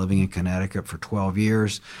Manhattan and living in Connecticut for 12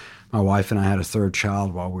 years. My wife and I had a third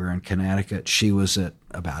child while we were in Connecticut. She was at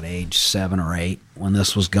about age 7 or 8 when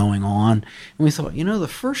this was going on. And we thought, the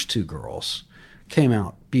first two girls came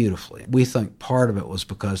out beautifully. We think part of it was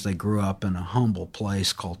because they grew up in a humble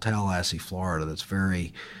place called Tallahassee, Florida, that's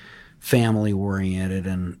very family-oriented,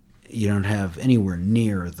 and you don't have anywhere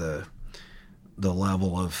near the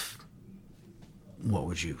level of, what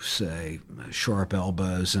would you say, sharp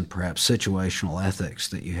elbows and perhaps situational ethics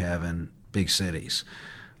that you have in big cities.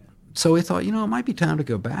 So we thought, it might be time to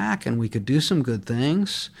go back and we could do some good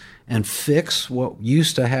things and fix what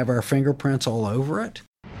used to have our fingerprints all over it.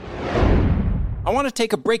 I want to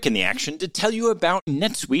take a break in the action to tell you about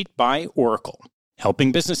NetSuite by Oracle,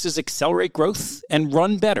 helping businesses accelerate growth and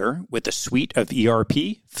run better with a suite of ERP,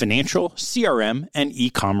 financial, CRM, and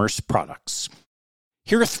e-commerce products.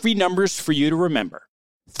 Here are 3 numbers for you to remember: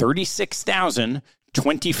 36,000,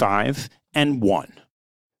 25, and 1.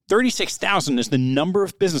 36,000 is the number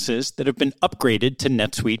of businesses that have been upgraded to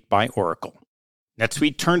NetSuite by Oracle.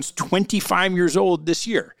 NetSuite turns 25 years old this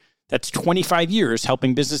year. That's 25 years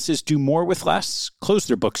helping businesses do more with less, close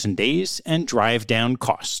their books in days, and drive down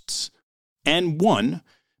costs. And 1,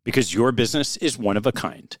 because your business is one of a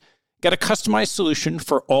kind. Get a customized solution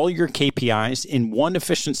for all your KPIs in one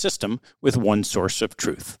efficient system with one source of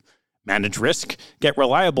truth. Manage risk, get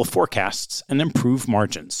reliable forecasts, and improve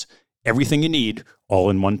margins. Everything you need, all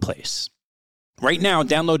in one place. Right now,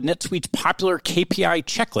 download NetSuite's popular KPI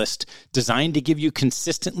checklist designed to give you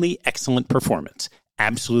consistently excellent performance,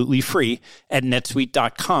 absolutely free, at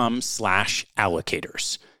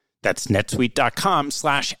netsuite.com/allocators. That's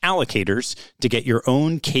netsuite.com/allocators to get your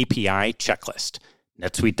own KPI checklist.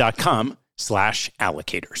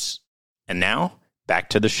 netsuite.com/allocators. And now, back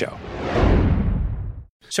to the show.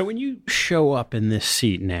 So when you show up in this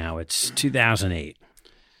seat now, it's 2008.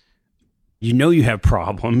 You have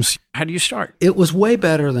problems. How do you start? It was way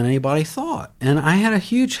better than anybody thought. And I had a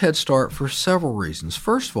huge head start for several reasons.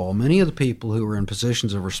 First of all, many of the people who were in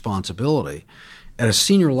positions of responsibility at a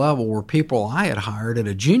senior level were people I had hired at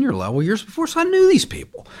a junior level years before, so I knew these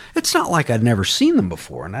people. It's not like I'd never seen them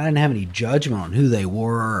before, and I didn't have any judgment on who they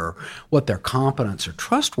were or what their competence or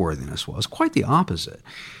trustworthiness was. Quite the opposite.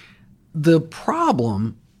 The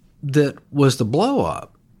problem that was the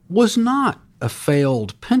blow-up was not a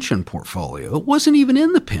failed pension portfolio. It wasn't even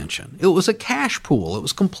in the pension. It was a cash pool. It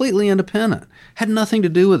was completely independent. Had nothing to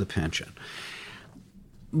do with the pension.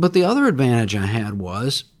 But the other advantage I had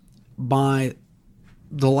was by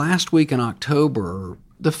the last week in October,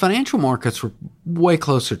 the financial markets were way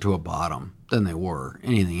closer to a bottom than they were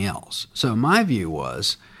anything else. So my view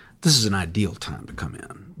was, this is an ideal time to come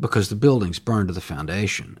in because the building's burned to the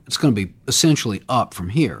foundation. It's going to be essentially up from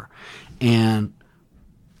here. And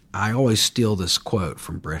I always steal this quote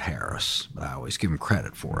from Britt Harris, but I always give him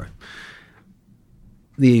credit for it.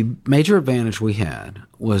 The major advantage we had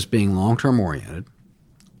was being long-term oriented,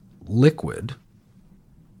 liquid,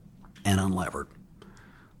 and unlevered.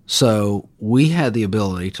 So we had the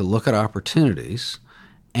ability to look at opportunities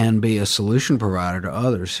and be a solution provider to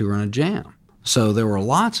others who were in a jam. So there were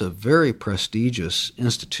lots of very prestigious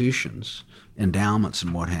institutions, endowments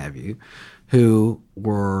and what have you, who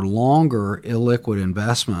were longer illiquid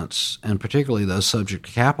investments, and particularly those subject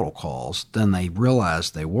to capital calls, than they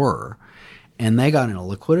realized they were. And they got in a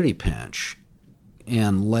liquidity pinch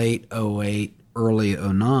in late 08, early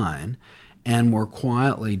 09, and were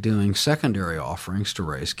quietly doing secondary offerings to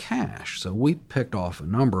raise cash. So we picked off a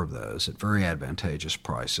number of those at very advantageous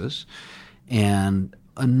prices, and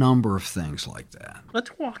a number of things like that.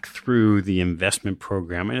 Let's walk through the investment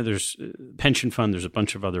program. I know there's a pension fund, there's a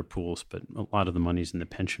bunch of other pools, but a lot of the money's in the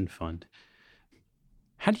pension fund.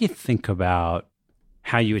 How do you think about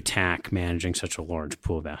how you attack managing such a large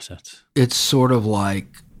pool of assets? It's sort of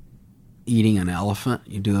like eating an elephant.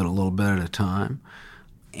 You do it a little bit at a time.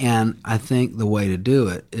 And I think the way to do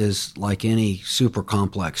it is like any super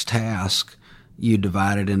complex task, you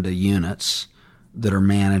divide it into units that are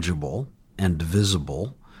manageable and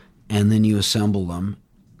divisible, and then you assemble them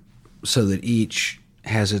so that each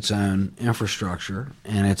has its own infrastructure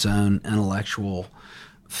and its own intellectual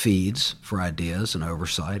feeds for ideas and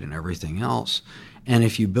oversight and everything else. And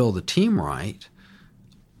if you build a team right,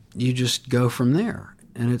 you just go from there.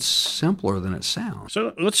 and it's simpler than it sounds.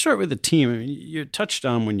 So let's start with the team. I mean, you touched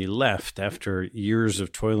on when you left after years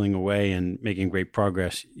of toiling away and making great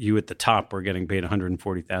progress, you at the top were getting paid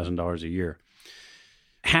 $140,000 a year.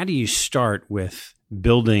 How do you start with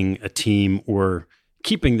building a team or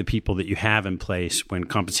keeping the people that you have in place when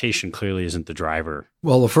compensation clearly isn't the driver?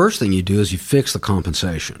 Well, the first thing you do is you fix the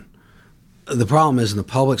compensation. The problem is in the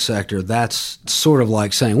public sector, that's sort of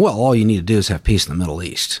like saying, well, all you need to do is have peace in the Middle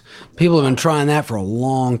East. People have been trying that for a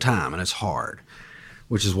long time, and it's hard,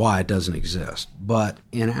 which is why it doesn't exist. But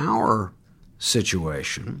in our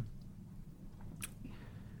situation,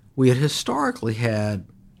 we had historically had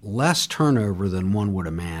less turnover than one would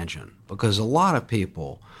imagine, because a lot of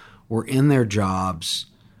people were in their jobs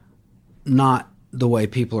not the way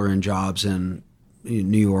people are in jobs in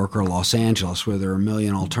New York or Los Angeles, where there are a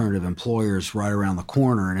million alternative employers right around the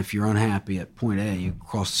corner, and if you're unhappy at point A, you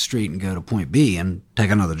cross the street and go to point B and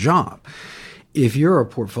take another job. If you're a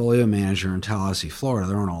portfolio manager in Tallahassee, Florida,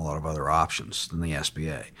 there aren't a lot of other options than the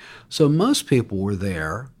SBA. So most people were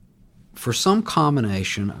there for some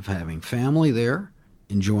combination of having family there,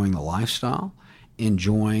 enjoying the lifestyle,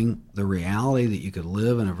 enjoying the reality that you could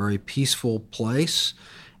live in a very peaceful place,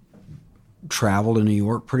 travel to New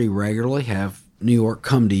York pretty regularly, have New York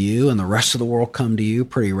come to you and the rest of the world come to you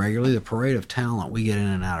pretty regularly. The parade of talent we get in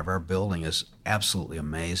and out of our building is absolutely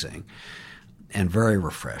amazing and very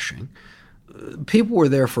refreshing. People were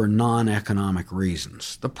there for non-economic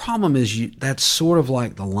reasons. The problem is that's sort of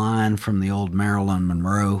like the line from the old Marilyn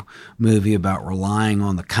Monroe movie about relying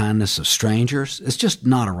on the kindness of strangers. It's just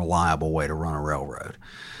not a reliable way to run a railroad.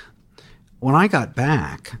 When I got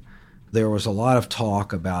back, there was a lot of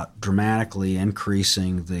talk about dramatically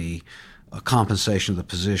increasing the compensation of the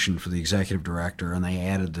position for the executive director, and they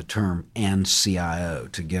added the term NCIO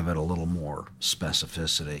to give it a little more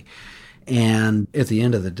specificity. And at the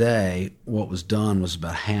end of the day, what was done was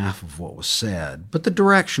about half of what was said, but the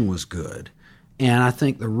direction was good. And I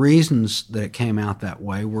think the reasons that it came out that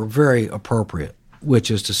way were very appropriate,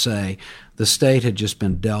 which is to say the state had just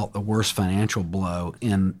been dealt the worst financial blow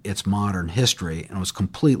in its modern history and was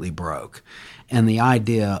completely broke. And the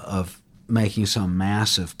idea of making some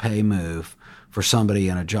massive pay move for somebody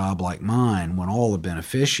in a job like mine when all the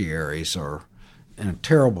beneficiaries are in a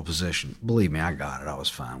terrible position, believe me, I got it. I was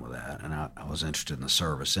fine with that, and I was interested in the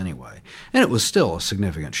service anyway. And it was still a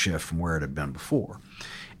significant shift from where it had been before.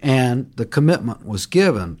 And the commitment was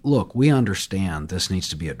given, look, we understand this needs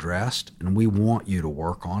to be addressed, and we want you to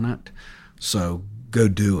work on it, so go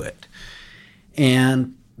do it.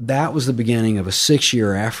 And that was the beginning of a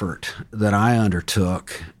 6-year effort that I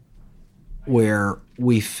undertook where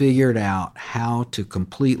we figured out how to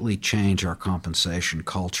completely change our compensation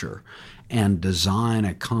culture and design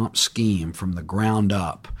a comp scheme from the ground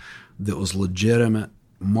up that was legitimate,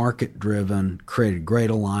 market-driven, created great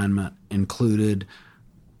alignment, included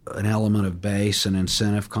an element of base and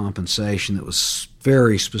incentive compensation that was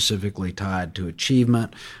very specifically tied to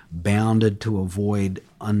achievement, bounded to avoid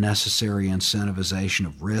unnecessary incentivization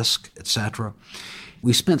of risk, etc.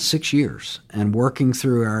 We spent 6 years, and working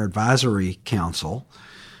through our advisory council,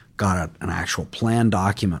 got an actual plan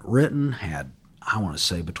document written, had, I want to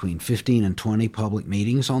say, between 15 and 20 public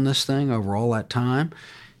meetings on this thing over all that time.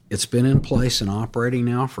 It's been in place and operating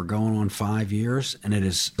now for going on 5 years, and it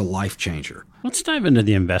is a life changer. Let's dive into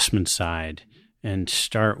the investment side and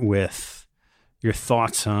start with your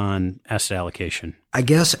thoughts on asset allocation. I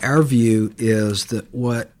guess our view is that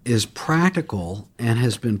what is practical and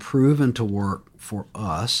has been proven to work for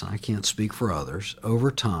us, I can't speak for others, over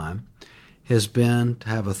time, has been to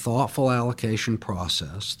have a thoughtful allocation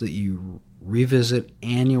process that you revisit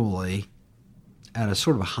annually at a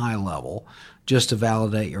sort of a high level just to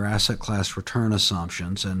validate your asset class return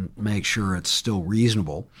assumptions and make sure it's still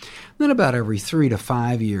reasonable. Then about every 3 to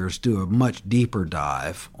 5 years, do a much deeper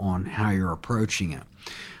dive on how you're approaching it.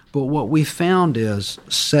 But what we found is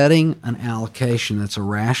setting an allocation that's a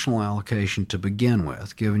rational allocation to begin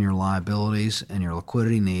with, given your liabilities and your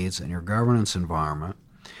liquidity needs and your governance environment,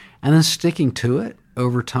 and then sticking to it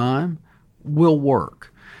over time will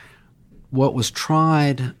work. What was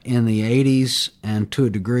tried in the 80s and to a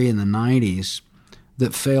degree in the 90s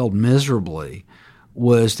that failed miserably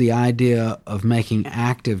was the idea of making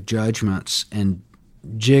active judgments and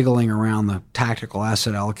jiggling around the tactical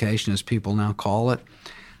asset allocation, as people now call it.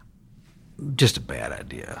 Just a bad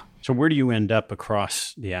idea. So where do you end up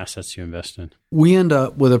across the assets you invest in? We end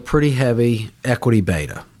up with a pretty heavy equity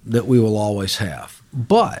beta that we will always have.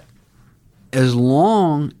 But As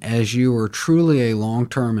long as you are truly a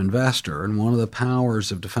long-term investor, and one of the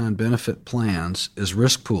powers of defined benefit plans is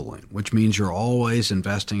risk pooling, which means you're always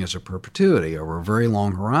investing as a perpetuity over a very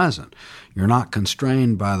long horizon. You're not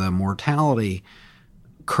constrained by the mortality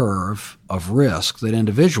curve of risk that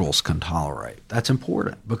individuals can tolerate. That's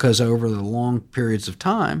important because over the long periods of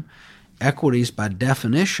time, equities by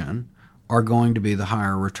definition are going to be the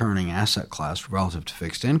higher returning asset class relative to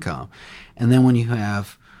fixed income. And then when you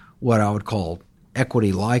have what I would call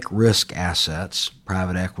equity-like risk assets,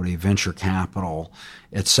 private equity, venture capital,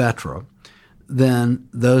 etc., then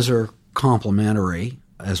those are complementary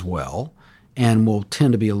as well and will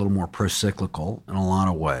tend to be a little more pro-cyclical in a lot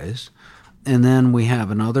of ways. And then we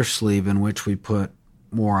have another sleeve in which we put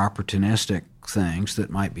more opportunistic things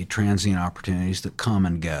that might be transient opportunities that come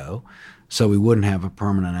and go. So we wouldn't have a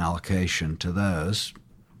permanent allocation to those.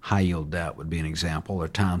 High yield debt would be an example. There are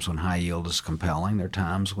times when high yield is compelling. There are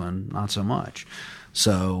times when not so much.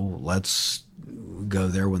 So let's go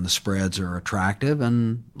there when the spreads are attractive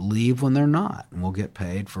and leave when they're not. And we'll get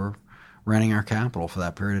paid for renting our capital for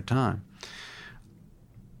that period of time.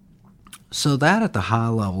 So that at the high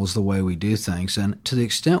level is the way we do things. And to the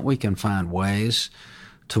extent we can find ways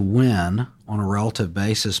to win on a relative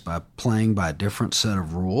basis by playing by a different set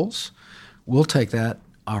of rules, we'll take that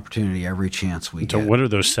opportunity every chance we get. So what are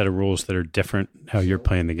those set of rules that are different how you're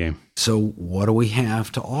playing the game? So what do we have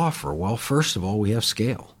to offer? Well, first of all, we have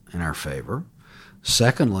scale in our favor.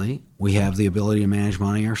 Secondly, we have the ability to manage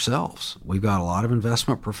money ourselves. We've got a lot of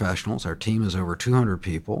investment professionals. Our team is over 200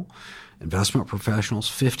 people, investment professionals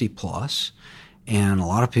 50 plus, and a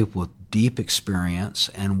lot of people with deep experience.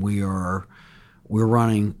 And we're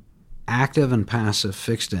running active and passive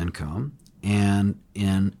fixed income. And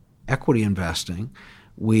in equity investing,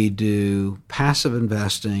 we do passive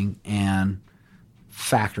investing and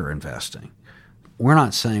factor investing. We're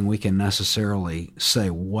not saying we can necessarily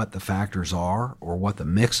say what the factors are or what the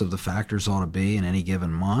mix of the factors ought to be in any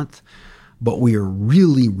given month, but we are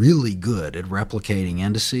really, really good at replicating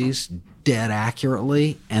indices dead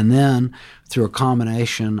accurately, and then through a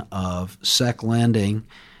combination of sec lending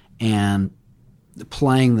and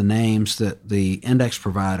playing the names that the index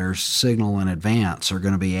providers signal in advance are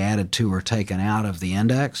going to be added to or taken out of the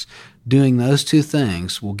index, doing those two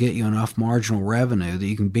things will get you enough marginal revenue that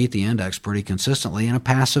you can beat the index pretty consistently in a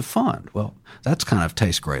passive fund. Well, that's kind of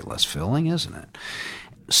tastes great less filling, isn't it?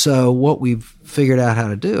 So what we've figured out how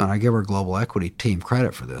to do, and I give our global equity team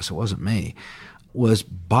credit for this, it wasn't me, was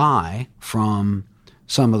buy from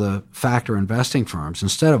some of the factor investing firms,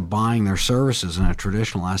 instead of buying their services in a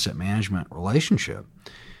traditional asset management relationship,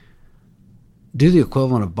 do the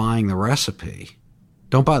equivalent of buying the recipe.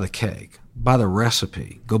 Don't buy the cake. Buy the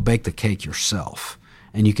recipe. Go bake the cake yourself.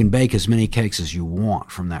 And you can bake as many cakes as you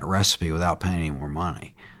want from that recipe without paying any more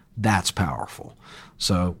money. That's powerful.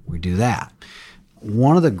 So we do that.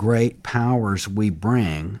 One of the great powers we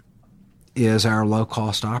bring is our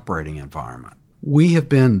low-cost operating environment. We have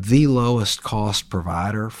been the lowest cost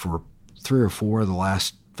provider for 3 or 4 of the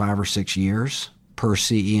last 5 or 6 years per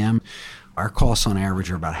CEM. Our costs on average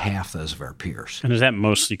are about half those of our peers. And does that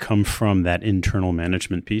mostly come from that internal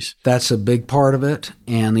management piece? That's a big part of it.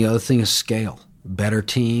 And the other thing is scale. Better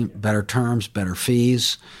team, better terms, better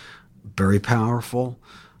fees, very powerful.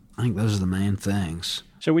 I think those are the main things.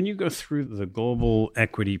 So when you go through the global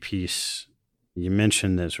equity piece, you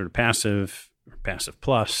mentioned the sort of passive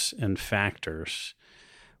plus and factors.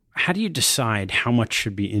 How do you decide how much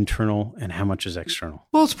should be internal and how much is external?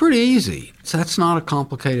 Well, it's pretty easy. That's not a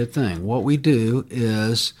complicated thing. What we do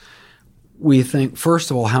is we think,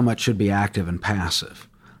 first of all, how much should be active and passive.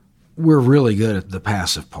 We're really good at the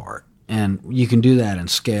passive part. And you can do that in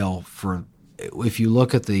scale for, if you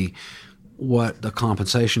look at what the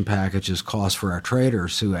compensation packages cost for our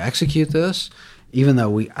traders who execute this, even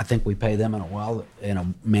though I think we pay them in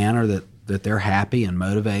a manner that they're happy and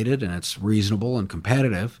motivated and it's reasonable and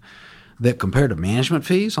competitive, that compared to management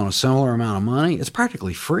fees on a similar amount of money, it's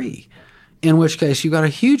practically free, in which case you've got a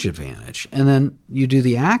huge advantage. And then you do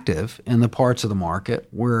the active in the parts of the market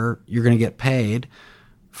where you're going to get paid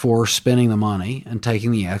for spending the money and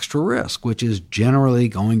taking the extra risk, which is generally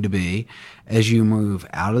going to be as you move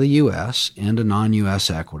out of the U.S. into non-U.S.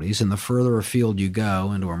 equities, and the further afield you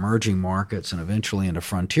go into emerging markets and eventually into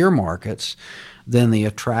frontier markets, then the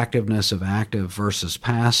attractiveness of active versus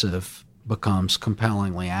passive becomes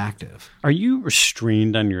compellingly active. Are you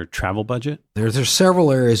restrained on your travel budget? There's several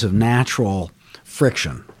areas of natural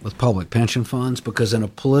friction with public pension funds because in a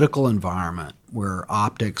political environment where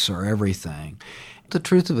optics are everything, the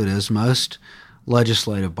truth of it is most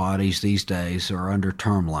legislative bodies these days are under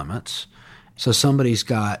term limits. So somebody's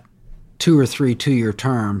got 2 or 3 2-year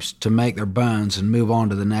terms to make their bones and move on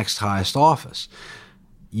to the next highest office.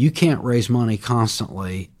 You can't raise money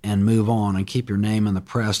constantly and move on and keep your name in the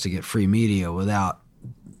press to get free media without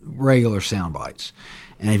regular sound bites.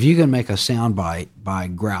 And if you can make a soundbite by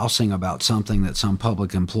grousing about something that some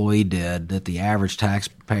public employee did that the average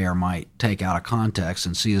taxpayer might take out of context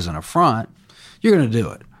and see as an affront, you're going to do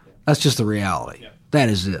it. That's just the reality. Yeah. That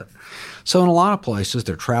is it. So in a lot of places,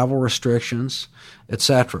 there are travel restrictions,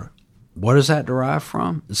 etc. What does that derive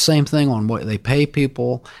from? The same thing on what they pay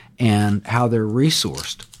people and how they're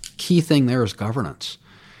resourced. Key thing there is governance.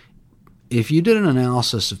 If you did an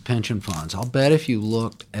analysis of pension funds, I'll bet if you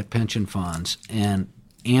looked at pension funds and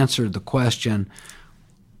answered the question,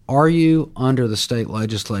 are you under the state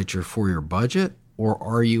legislature for your budget, or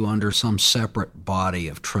are you under some separate body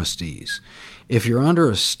of trustees? If you're under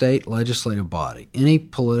a state legislative body, any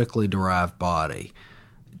politically derived body,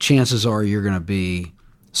 chances are you're going to be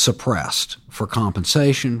suppressed for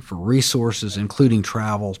compensation, for resources, including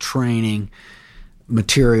travel, training,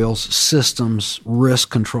 materials, systems, risk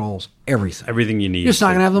controls, everything. Everything you need. You're just not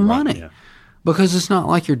going to have the money. Because it's not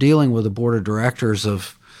like you're dealing with a board of directors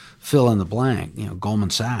of fill in the blank,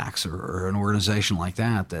 Goldman Sachs or an organization like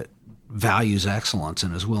that values excellence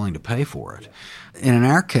and is willing to pay for it. And in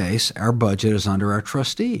our case, our budget is under our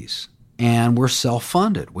trustees, and we're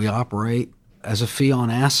self-funded. We operate as a fee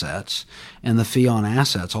on assets, and the fee on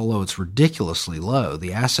assets, although it's ridiculously low,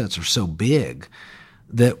 the assets are so big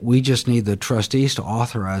that we just need the trustees to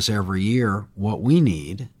authorize every year what we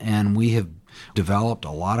need, and we have developed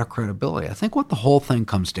a lot of credibility. I think what the whole thing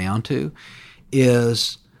comes down to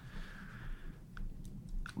is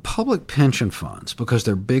public pension funds, because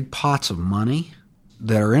they're big pots of money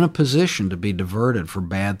that are in a position to be diverted for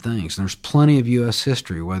bad things. And there's plenty of U.S.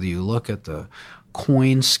 history, whether you look at the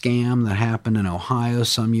coin scam that happened in Ohio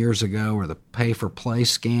some years ago, or the pay-for-play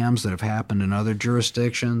scams that have happened in other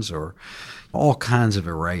jurisdictions, or all kinds of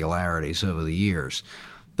irregularities over the years.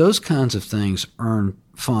 Those kinds of things earn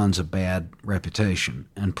funds a bad reputation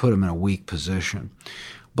and put them in a weak position.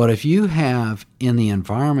 But if you have, in the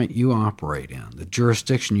environment you operate in, the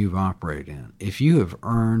jurisdiction you've operated in, if you have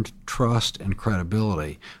earned trust and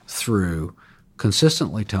credibility through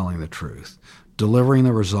consistently telling the truth, delivering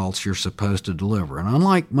the results you're supposed to deliver, and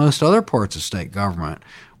unlike most other parts of state government,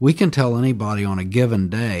 we can tell anybody on a given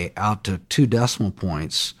day out to 2 decimal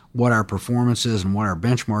points what our performance is and what our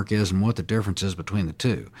benchmark is and what the difference is between the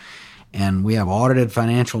two. And we have audited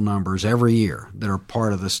financial numbers every year that are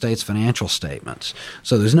part of the state's financial statements.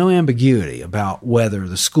 So there's no ambiguity about whether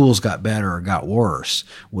the schools got better or got worse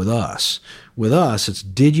with us. With us, it's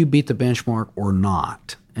did you beat the benchmark or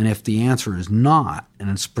not? And if the answer is not, and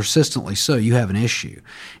it's persistently so, you have an issue.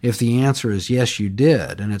 If the answer is yes, you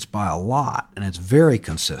did, and it's by a lot, and it's very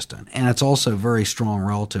consistent, and it's also very strong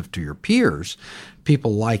relative to your peers,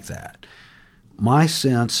 people like that. My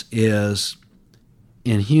sense is,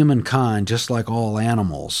 in humankind, just like all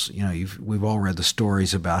animals, we've all read the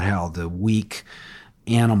stories about how the weak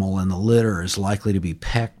animal in the litter is likely to be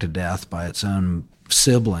pecked to death by its own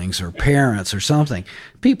siblings or parents or something.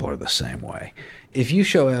 People are the same way. If you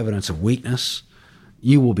show evidence of weakness,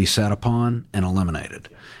 you will be set upon and eliminated.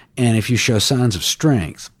 And if you show signs of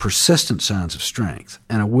strength, persistent signs of strength,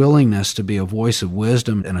 and a willingness to be a voice of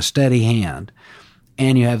wisdom and a steady hand,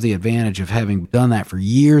 and you have the advantage of having done that for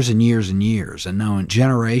years and years and years and knowing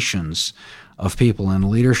generations of people in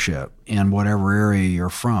leadership in whatever area you're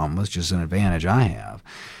from, which is an advantage I have,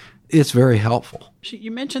 it's very helpful.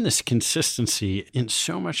 You mentioned this consistency. In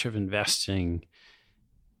so much of investing,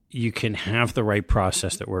 you can have the right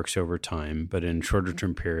process that works over time, but in shorter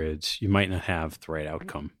term periods, you might not have the right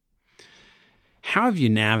outcome. How have you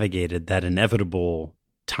navigated that inevitable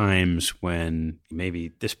times when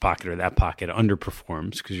maybe this pocket or that pocket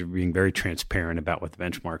underperforms because you're being very transparent about what the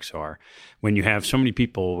benchmarks are, when you have so many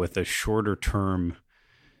people with a shorter term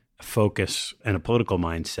focus and a political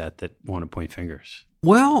mindset that want to point fingers?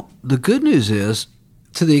 Well, the good news is,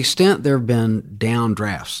 to the extent there have been down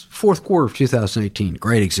drafts, fourth quarter of 2018,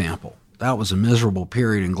 great example. That was a miserable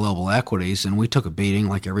period in global equities, and we took a beating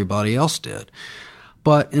like everybody else did.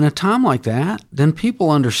 But in a time like that, then people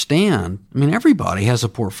understand. I mean, everybody has a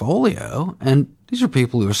portfolio, and these are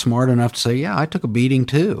people who are smart enough to say, yeah, I took a beating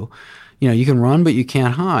too. You can run, but you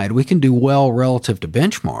can't hide. We can do well relative to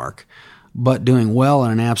benchmark, but doing well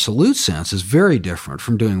in an absolute sense is very different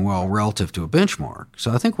from doing well relative to a benchmark.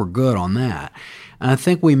 So I think we're good on that. And I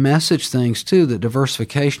think we message things, too, that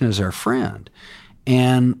diversification is our friend.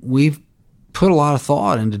 And we've put a lot of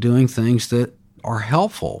thought into doing things that are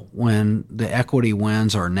helpful when the equity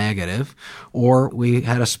wins are negative. Or we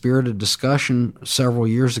had a spirited discussion several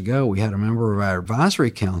years ago. We had a member of our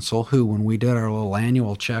advisory council who, when we did our little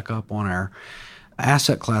annual checkup on our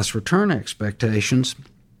asset class return expectations,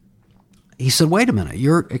 he said, wait a minute,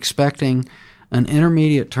 you're expecting an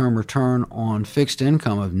intermediate term return on fixed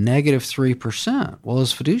income of negative 3%. Well,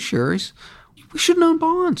 as fiduciaries, we shouldn't own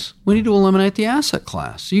bonds. We need to eliminate the asset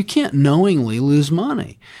class. You can't knowingly lose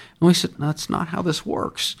money. And we said, that's not how this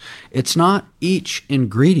works. It's not each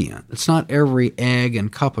ingredient. It's not every egg and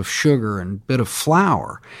cup of sugar and bit of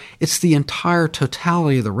flour. It's the entire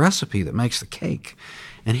totality of the recipe that makes the cake.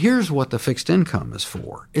 And here's what the fixed income is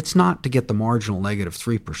for. It's not to get the marginal negative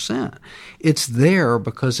 3%. It's there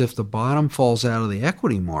because if the bottom falls out of the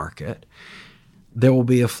equity market, there will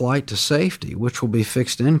be a flight to safety, which will be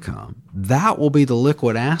fixed income. That will be the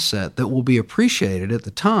liquid asset that will be appreciated at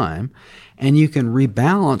the time, and you can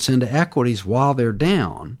rebalance into equities while they're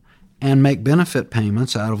down and make benefit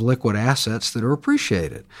payments out of liquid assets that are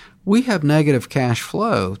appreciated. We have negative cash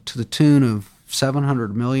flow to the tune of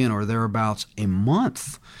 $700 million or thereabouts a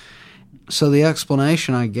month. So the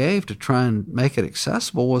explanation I gave to try and make it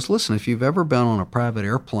accessible was, listen, if you've ever been on a private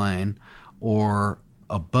airplane or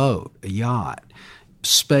a boat, a yacht,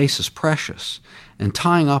 space is precious. And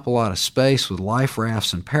tying up a lot of space with life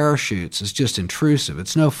rafts and parachutes is just intrusive.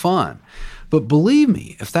 It's no fun. But believe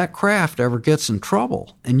me, if that craft ever gets in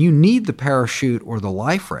trouble and you need the parachute or the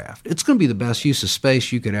life raft, it's going to be the best use of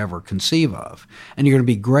space you could ever conceive of. And you're going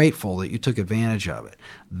to be grateful that you took advantage of it.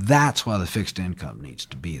 That's why the fixed income needs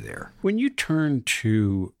to be there. When you turn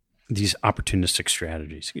to these opportunistic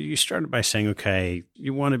strategies, you started by saying, okay,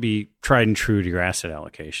 you want to be tried and true to your asset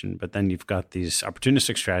allocation, but then you've got these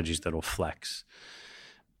opportunistic strategies that will flex.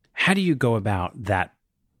 How do you go about that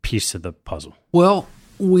piece of the puzzle? Well,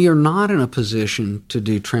 we are not in a position to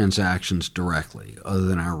do transactions directly other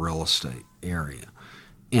than our real estate area.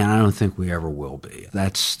 And I don't think we ever will be.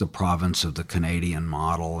 That's the province of the Canadian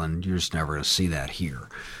model, and you're just never going to see that here.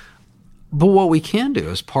 But what we can do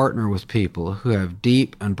is partner with people who have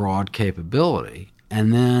deep and broad capability.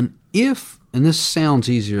 And then if, and this sounds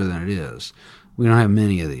easier than it is, we don't have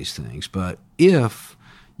many of these things, but if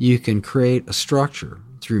you can create a structure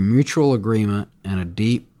through mutual agreement and a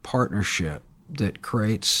deep partnership that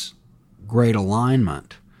creates great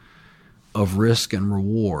alignment of risk and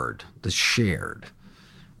reward that's shared,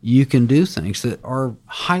 you can do things that are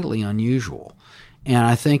highly unusual. And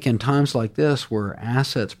I think in times like this where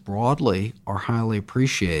assets broadly are highly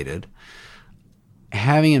appreciated,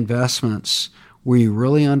 having investments where you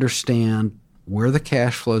really understand where the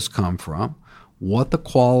cash flows come from, what the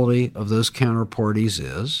quality of those counterparties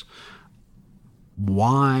is,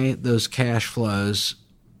 why those cash flows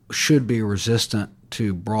should be resistant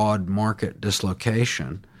to broad market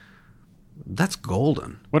dislocation, that's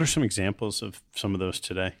golden. What are some examples of some of those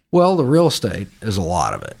today? Well, the real estate is a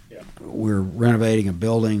lot of it. Yeah. We're renovating a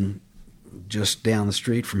building just down the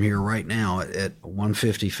street from here right now at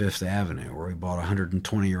 150 Fifth Avenue, where we bought a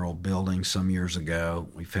 120-year-old building some years ago.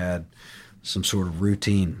 We've had some sort of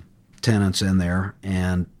routine tenants in there,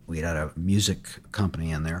 and we had a music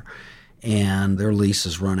company in there, and their lease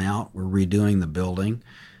has run out. We're redoing the building,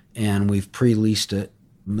 and we've pre-leased it.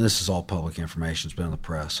 This is all public information. It's been in the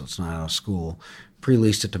press, so it's not out of school.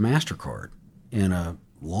 Pre-leased it to MasterCard in a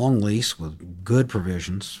long lease with good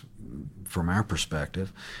provisions from our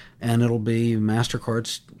perspective, and it'll be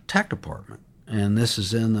MasterCard's tech department. And this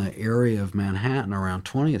is in the area of Manhattan around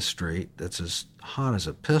 20th Street that's as hot as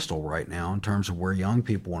a pistol right now in terms of where young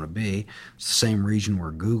people want to be. It's the same region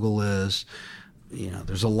where Google is. You know,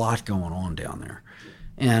 there's a lot going on down there.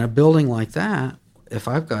 And a building like that, if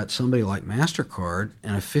I've got somebody like MasterCard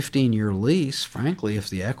and a 15-year lease, frankly, if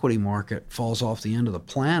the equity market falls off the end of the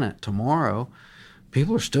planet tomorrow,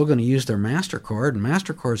 people are still going to use their MasterCard, and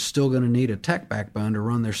MasterCard's still going to need a tech backbone to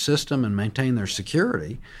run their system and maintain their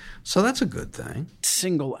security. So that's a good thing.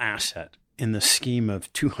 Single asset in the scheme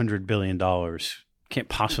of $200 billion can't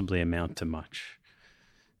possibly amount to much.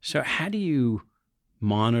 So how do you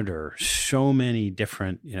monitor so many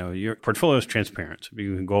different, your portfolio is transparent. So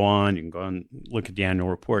you can go on, look at the annual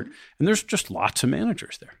report, and there's just lots of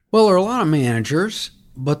managers there. Well, there are a lot of managers,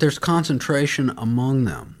 but there's concentration among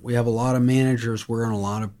them. We have a lot of managers wearing a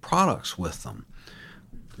lot of products with them.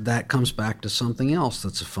 That comes back to something else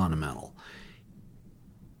that's a fundamental.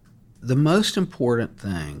 The most important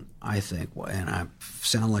thing, I think, and I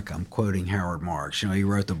sound like I'm quoting Howard Marks. He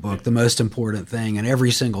wrote the book, The Most Important Thing, and every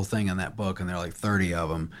single thing in that book, and there are like 30 of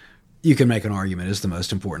them, you can make an argument is the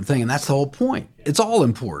most important thing. And that's the whole point. It's all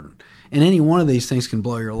important. And any one of these things can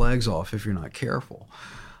blow your legs off if you're not careful.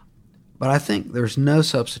 But I think there's no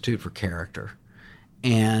substitute for character.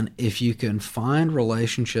 And if you can find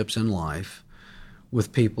relationships in life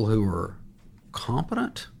with people who are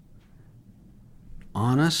competent,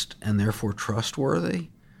 honest, and therefore trustworthy,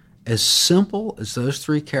 as simple as those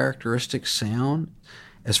three characteristics sound,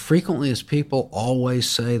 as frequently as people always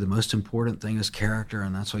say the most important thing is character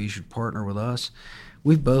and that's why you should partner with us,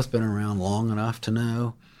 we've both been around long enough to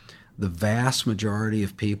know the vast majority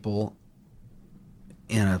of people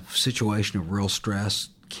in a situation of real stress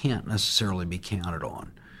can't necessarily be counted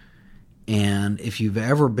on. And if you've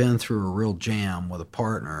ever been through a real jam with a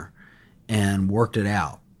partner and worked it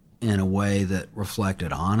out in a way that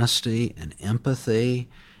reflected honesty and empathy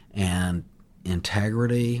and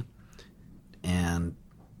integrity and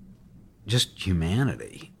just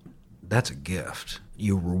humanity, that's a gift.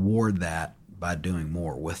 You reward that by doing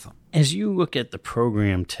more with them. As you look at the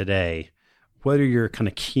program today, what are your kind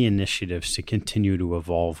of key initiatives to continue to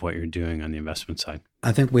evolve what you're doing on the investment side?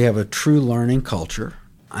 I think we have a true learning culture.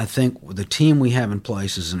 I think the team we have in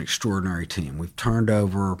place is an extraordinary team. We've turned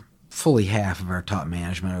over fully half of our top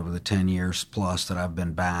management over the 10 years plus that I've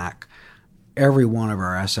been back. Every one of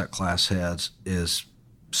our asset class heads is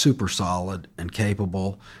super solid and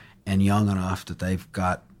capable and young enough that they've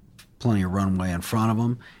got plenty of runway in front of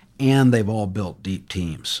them, and they've all built deep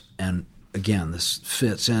teams. And again, this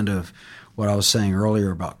fits into what I was saying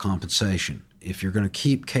earlier about compensation. If you're going to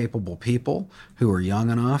keep capable people who are young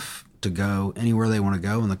enough to go anywhere they want to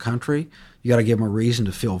go in the country, you got to give them a reason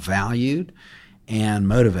to feel valued and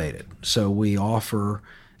motivated. So we offer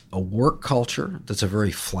a work culture that's a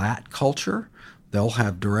very flat culture. They'll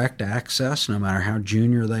have direct access, no matter how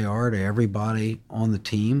junior they are, to everybody on the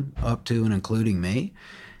team, up to and including me.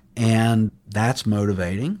 And that's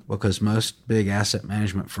motivating because most big asset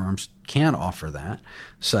management firms can't offer that.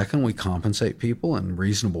 Second, we compensate people in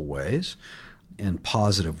reasonable ways, in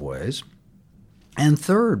positive ways. And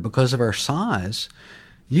third, because of our size,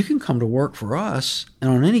 you can come to work for us, and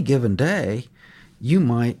on any given day, you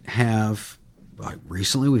might have, like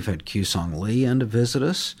recently we've had Kyu-Sung Lee in to visit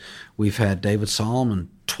us. We've had David Solomon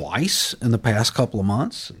twice in the past couple of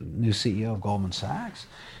months, new CEO of Goldman Sachs.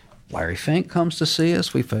 Larry Fink comes to see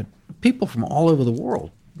us. We've had people from all over the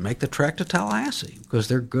world make the trek to Tallahassee because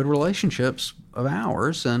they're good relationships of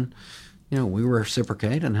ours, and we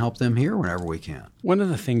reciprocate and help them here whenever we can. One of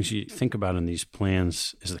the things you think about in these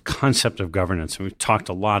plans is the concept of governance, and we've talked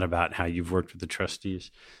a lot about how you've worked with the trustees.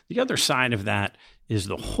 The other side of that is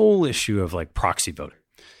the whole issue of like proxy voting.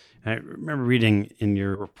 I remember reading in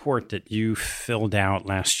your report that you filled out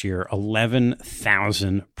last year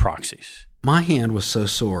 11,000 proxies. My hand was so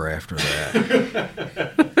sore after that.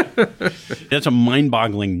 That's a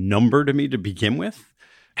mind-boggling number to me to begin with.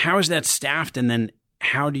 How is that staffed? And then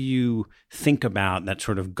how do you think about that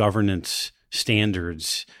sort of governance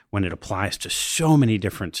standards when it applies to so many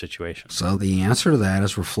different situations? So the answer to that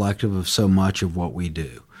is reflective of so much of what we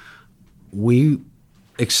do. We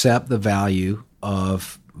accept the value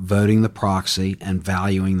of voting the proxy and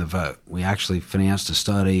valuing the vote. We actually financed a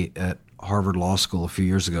study at Harvard Law School a few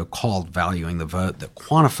years ago called Valuing the Vote that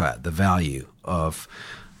quantified the value of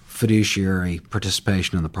fiduciary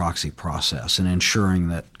participation in the proxy process and ensuring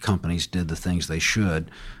that companies did the things they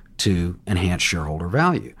should to enhance shareholder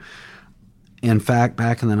value. In fact,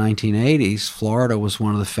 back in the 1980s, Florida was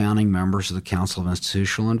one of the founding members of the Council of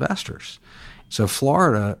Institutional Investors. So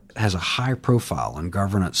Florida has a high profile in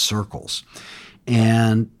governance circles.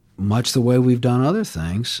 And much the way we've done other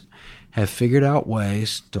things, have figured out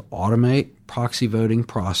ways to automate proxy voting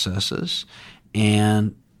processes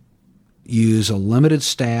and use a limited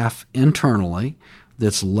staff internally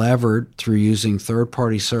that's levered through using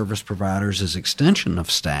third-party service providers as extension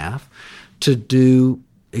of staff to do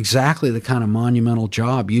exactly the kind of monumental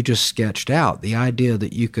job you just sketched out. The idea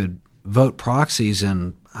that you could vote proxies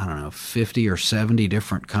in, 50 or 70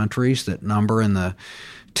 different countries that number in the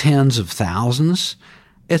tens of thousands,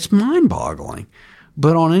 it's mind-boggling.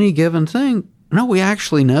 But on any given thing, no, we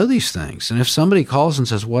actually know these things. And if somebody calls and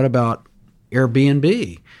says, what about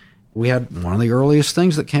Airbnb? We had one of the earliest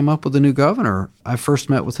things that came up with the new governor. I first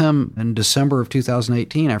met with him in December of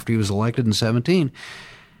 2018 after he was elected in 2017.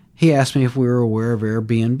 He asked me if we were aware of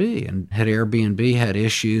Airbnb, and had Airbnb had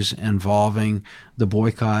issues involving the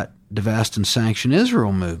boycott, divest, and sanction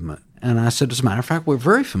Israel movement. And I said, as a matter of fact, we're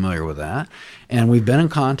very familiar with that, and we've been in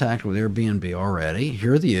contact with Airbnb already.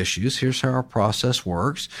 Here are the issues. Here's how our process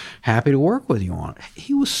works. Happy to work with you on it.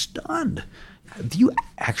 He was stunned. You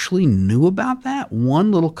actually knew about that?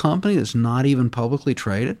 One little company that's not even publicly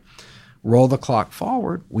traded? Roll the clock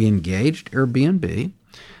forward. We engaged Airbnb.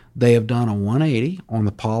 They have done a 180 on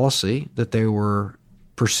the policy that they were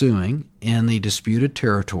pursuing in the disputed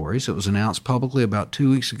territories. It was announced publicly about 2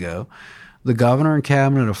 weeks ago. The governor and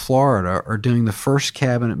cabinet of Florida are doing the first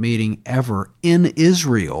cabinet meeting ever in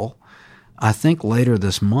Israel, I think later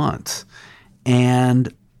this month.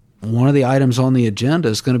 And one of the items on the agenda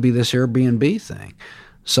is going to be this Airbnb thing.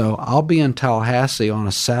 So I'll be in Tallahassee on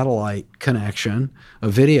a satellite connection, a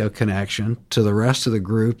video connection to the rest of the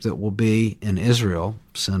group that will be in Israel,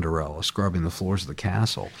 Cinderella, scrubbing the floors of the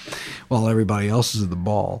castle, while everybody else is at the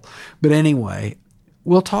ball. But anyway,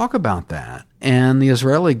 we'll talk about that. And the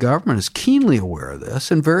Israeli government is keenly aware of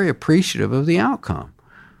this and very appreciative of the outcome.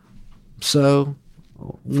 So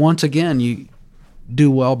once again, you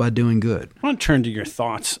do well by doing good. I want to turn to your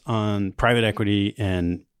thoughts on private equity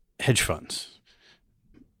and hedge funds.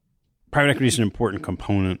 Private equity is an important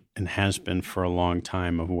component and has been for a long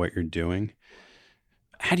time of what you're doing.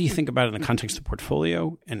 How do you think about it in the context of the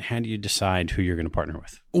portfolio, and how do you decide who you're going to partner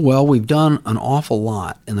with? Well, we've done an awful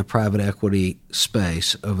lot in the private equity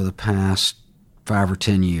space over the past 5 or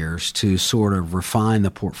 10 years to sort of refine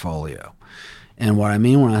the portfolio. And what I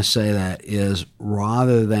mean when I say that is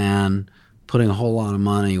rather than putting a whole lot of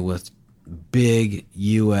money with big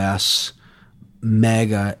U.S.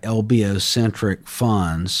 mega LBO-centric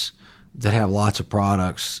funds that have lots of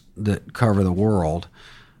products that cover the world,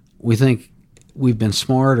 we think we've been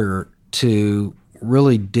smarter to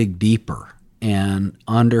really dig deeper and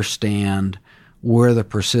understand where the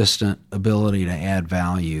persistent ability to add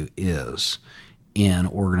value is in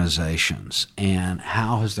organizations, and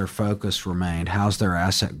how has their focus remained? How's their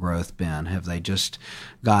asset growth been? Have they just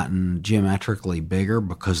gotten geometrically bigger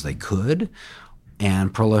because they could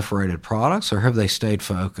and proliferated products, or have they stayed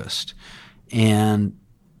focused? And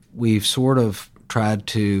we've sort of tried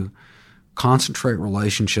to concentrate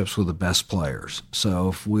relationships with the best players. So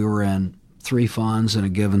if we were in 3 funds in a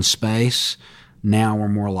given space, now we're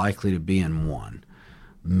more likely to be in 1,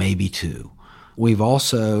 maybe 2. We've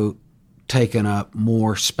also taken up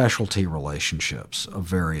more specialty relationships of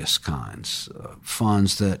various kinds,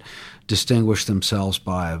 funds that distinguish themselves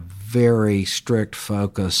by a very strict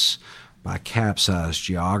focus by cap size,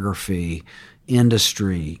 geography,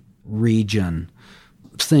 industry, region,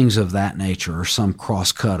 things of that nature, or some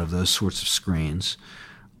cross-cut of those sorts of screens.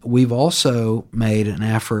 We've also made an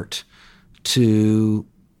effort to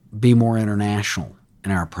be more international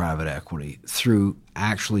in our private equity through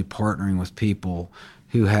actually partnering with people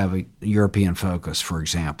who have a European focus, for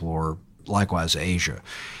example, or likewise Asia.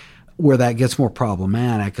 Where that gets more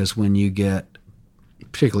problematic is when you get,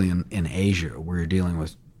 particularly in Asia, where you're dealing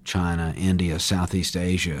with China, India, Southeast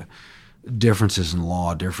Asia, differences in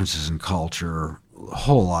law, differences in culture, a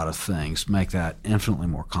whole lot of things make that infinitely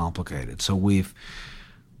more complicated. So we're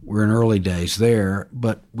in early days there,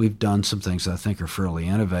 but we've done some things that I think are fairly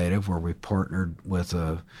innovative, where we partnered with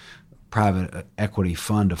a private equity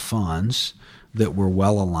fund of funds that we're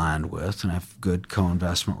well aligned with and have good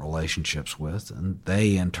co-investment relationships with, and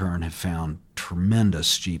they in turn have found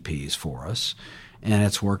tremendous GPs for us, and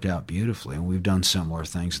it's worked out beautifully. And we've done similar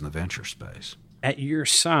things in the venture space. At your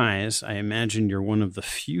size, I imagine you're one of the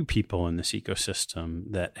few people in this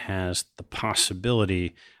ecosystem that has the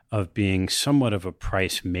possibility of being somewhat of a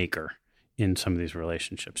price maker in some of these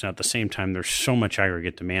relationships. Now, at the same time, there's so much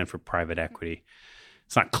aggregate demand for private equity.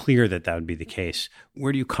 It's not clear that that would be the case.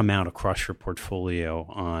 Where do you come out across your portfolio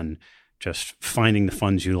on just finding the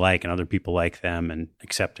funds you like and other people like them and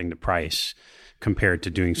accepting the price compared to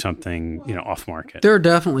doing something, off market? There are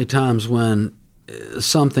definitely times when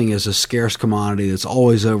something is a scarce commodity that's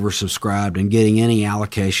always oversubscribed, and getting any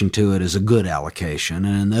allocation to it is a good allocation.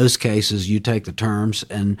 And in those cases, you take the terms,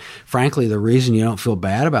 and frankly, the reason you don't feel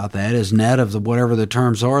bad about that is net of whatever the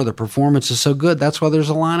terms are, the performance is so good. That's why there's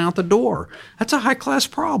a line out the door. That's a high-class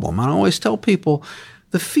problem. I always tell people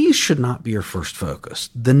the fees should not be your first focus.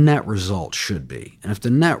 The net result should be. And if the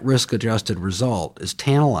net risk-adjusted result is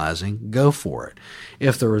tantalizing, go for it.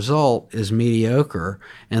 If the result is mediocre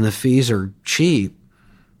and the fees are cheap,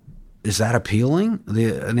 is that appealing?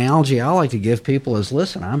 The analogy I like to give people is,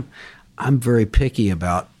 listen, I'm very picky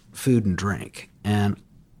about food and drink. And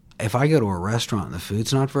if I go to a restaurant and the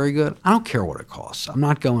food's not very good, I don't care what it costs. I'm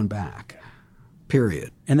not going back,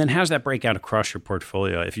 period. And then how's that break out across your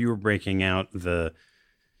portfolio? If you were breaking out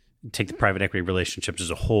take the private equity relationships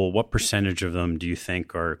as a whole, what percentage of them do you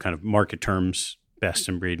think are kind of market terms best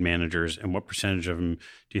in breed managers, and what percentage of them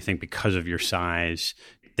do you think, because of your size,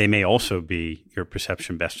 they may also be your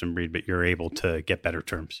perception best in breed, but you're able to get better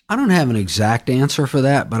terms? I don't have an exact answer for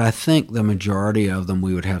that, but I think the majority of them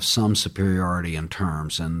we would have some superiority in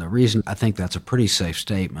terms. And the reason I think that's a pretty safe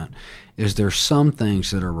statement is there's some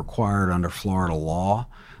things that are required under Florida law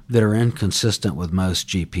that are inconsistent with most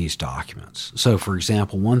GPs' documents. So, for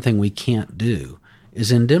example, one thing we can't do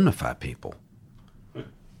is indemnify people.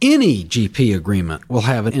 Any GP agreement will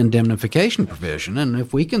have an indemnification provision. And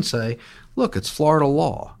if we can say, look, it's Florida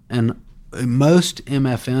law, and most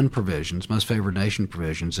MFN provisions, most favored nation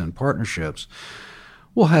provisions in partnerships,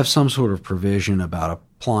 will have some sort of provision about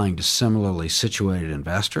applying to similarly situated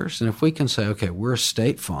investors. And if we can say, okay, we're a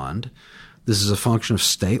state fund, this is a function of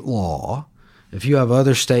state law. If you have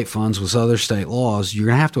other state funds with other state laws, you're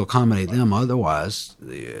going to have to accommodate them otherwise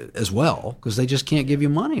as well, because they just can't give you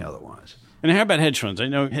money otherwise. And how about hedge funds? I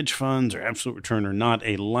know hedge funds or absolute return are not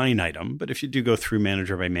a line item, but if you do go through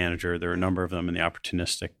manager by manager, there are a number of them in the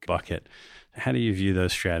opportunistic bucket. How do you view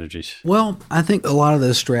those strategies? Well, I think a lot of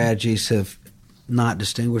those strategies have not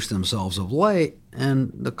distinguished themselves of late,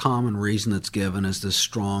 and the common reason that's given is this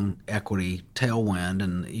strong equity tailwind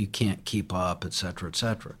and you can't keep up, et cetera, et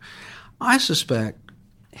cetera. I suspect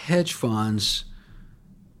hedge funds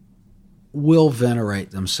will venerate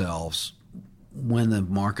themselves when the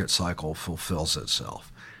market cycle fulfills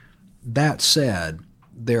itself. That said,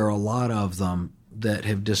 there are a lot of them that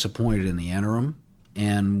have disappointed in the interim,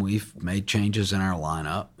 and we've made changes in our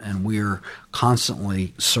lineup, and we're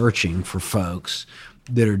constantly searching for folks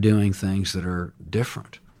that are doing things that are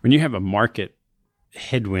different. When you have a market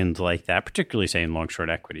headwind like that, particularly say in long-short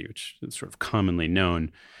equity, which is sort of commonly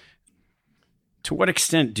known, to what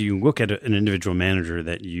extent do you look at an individual manager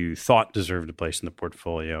that you thought deserved a place in the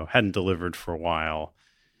portfolio, hadn't delivered for a while,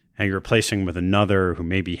 and you're replacing with another who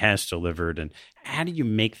maybe has delivered, and how do you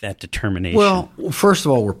make that determination? Well, first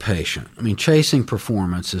of all, we're patient. I mean, chasing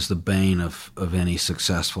performance is the bane of any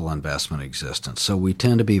successful investment existence. So we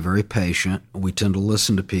tend to be very patient. We tend to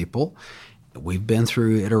listen to people. We've been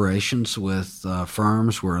through iterations with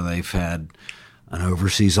firms where they've had an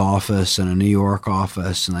overseas office and a New York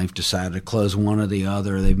office, and they've decided to close one or the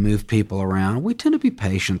other. They've moved people around. We tend to be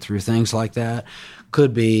patient through things like that.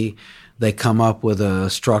 Could be they come up with a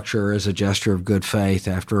structure as a gesture of good faith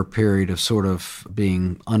after a period of sort of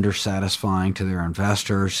being undersatisfying to their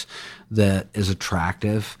investors that is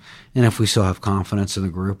attractive. And if we still have confidence in the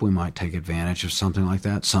group, we might take advantage of something like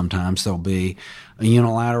that. Sometimes there'll be a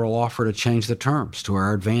unilateral offer to change the terms to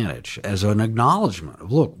our advantage as an acknowledgement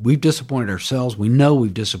of, look, we've disappointed ourselves. We know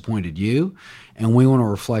we've disappointed you, and we want to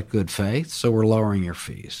reflect good faith, so we're lowering your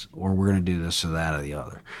fees, or we're going to do this or that or the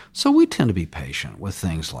other. So we tend to be patient with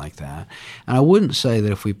things like that. And I wouldn't say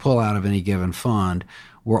that if we pull out of any given fund,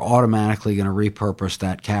 we're automatically going to repurpose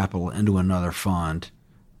that capital into another fund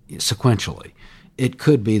sequentially. It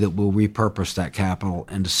could be that we'll repurpose that capital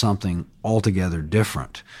into something altogether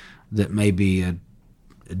different that may be a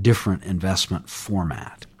different investment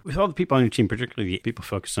format. With all the people on your team, particularly the people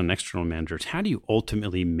focused on external managers, how do you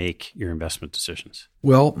ultimately make your investment decisions?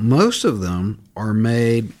 Well, most of them are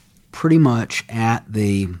made pretty much at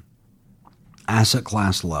the asset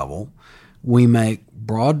class level. We make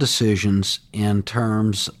broad decisions in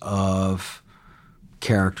terms of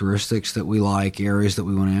characteristics that we like, areas that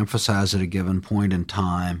we want to emphasize at a given point in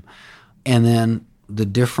time, and then the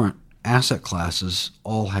different asset classes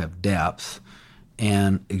all have depth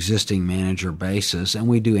and existing manager bases, and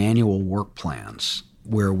we do annual work plans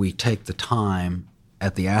where we take the time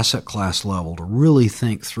at the asset class level to really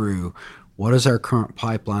think through what does our current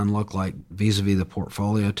pipeline look like vis-a-vis the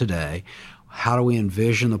portfolio today. How do we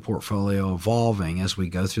envision the portfolio evolving as we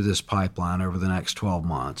go through this pipeline over the next 12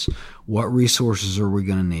 months? What resources are we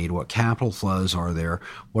going to need? What capital flows are there?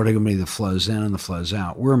 What are going to be the flows in and the flows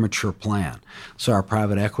out? We're a mature plan. So our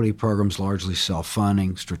private equity program is largely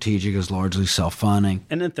self-funding. Strategic is largely self-funding.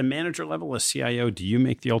 And at the manager level, as CIO, do you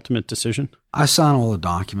make the ultimate decision? I sign all the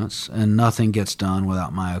documents, and nothing gets done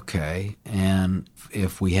without my okay. And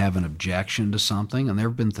if we have an objection to something, and there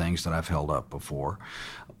have been things that I've held up before,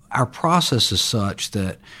 our process is such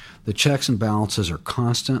that the checks and balances are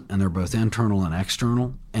constant, and they're both internal and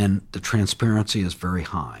external, and the transparency is very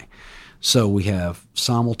high. So we have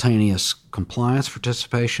simultaneous compliance,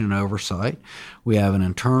 participation, and oversight. We have an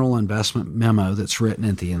internal investment memo that's written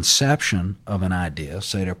at the inception of an idea,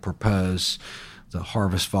 say to propose the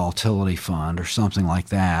Harvest Volatility Fund or something like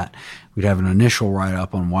that. We'd have an initial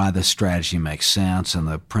write-up on why this strategy makes sense and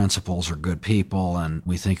the principals are good people and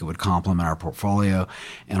we think it would complement our portfolio.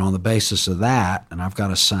 And on the basis of that, and I've got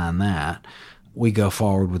to sign that, we go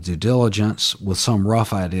forward with due diligence with some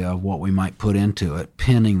rough idea of what we might put into it,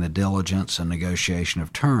 pending the diligence and negotiation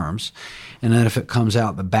of terms. And then if it comes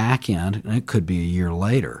out the back end, and it could be a year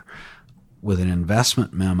later, with an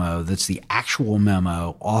investment memo that's the actual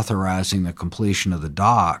memo authorizing the completion of the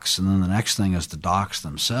docs, and then the next thing is the docs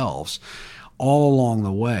themselves. All along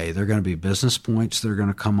the way, there are going to be business points that are going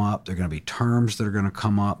to come up. There are going to be terms that are going to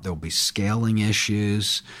come up. There'll be scaling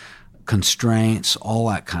issues, constraints, all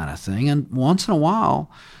that kind of thing. And once in a while,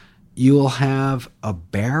 you will have a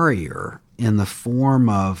barrier in the form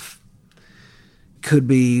of, could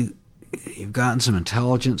be you've gotten some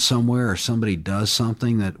intelligence somewhere or somebody does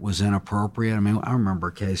something that was inappropriate. I mean, I remember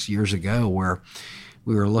a case years ago where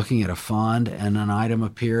we were looking at a fund and an item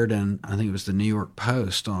appeared in, I think it was the New York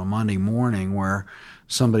Post on a Monday morning, where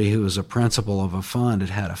somebody who was a principal of a fund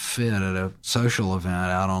had a fit at a social event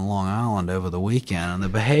out on Long Island over the weekend. And the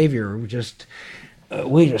behavior just,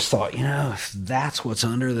 we just thought, if that's what's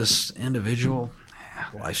under this individual,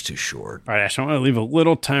 life's too short. All right, Ash, I want to leave a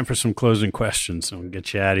little time for some closing questions, so we'll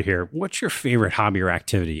get you out of here. What's your favorite hobby or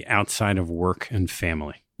activity outside of work and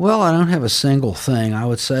family? Well, I don't have a single thing. I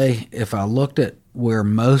would say if I looked at where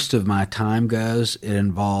most of my time goes, it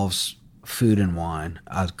involves food and wine.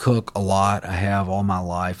 I cook a lot. I have all my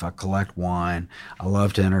life. I collect wine. I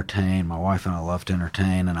love to entertain. My wife and I love to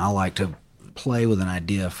entertain, and I like to play with an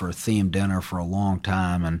idea for a themed dinner for a long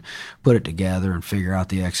time and put it together and figure out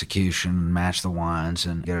the execution and match the wines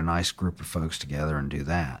and get a nice group of folks together and do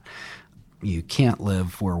that. You can't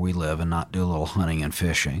live where we live and not do a little hunting and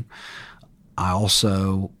fishing. I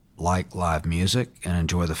also like live music and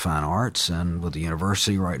enjoy the fine arts, and with the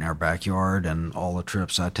university right in our backyard and all the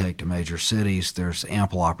trips I take to major cities, there's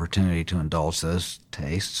ample opportunity to indulge those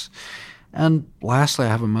tastes. And lastly, I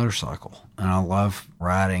have a motorcycle, and I love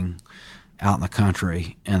riding out in the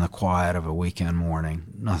country in the quiet of a weekend morning.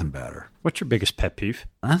 Nothing better. What's your biggest pet peeve?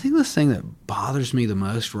 I think the thing that bothers me the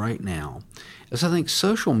most right now is I think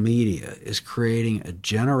social media is creating a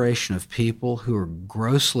generation of people who are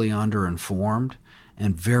grossly underinformed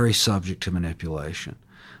and very subject to manipulation.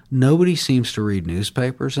 Nobody seems to read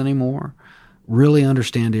newspapers anymore, really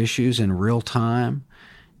understand issues in real time.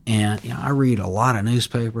 And I read a lot of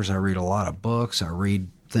newspapers. I read a lot of books. I read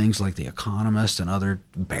things like The Economist and other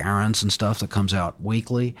Barron's and stuff that comes out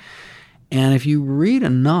weekly. And if you read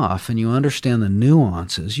enough and you understand the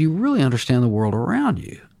nuances, you really understand the world around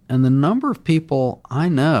you. And the number of people I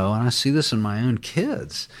know, and I see this in my own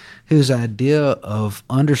kids, whose idea of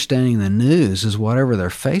understanding the news is whatever their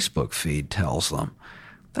Facebook feed tells them,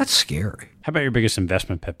 that's scary. How about your biggest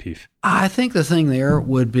investment pet peeve? I think the thing there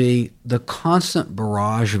would be the constant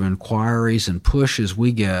barrage of inquiries and pushes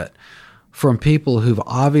we get from people who've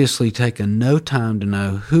obviously taken no time to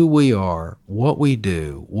know who we are, what we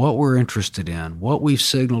do, what we're interested in, what we've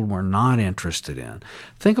signaled we're not interested in.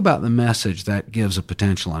 Think about the message that gives a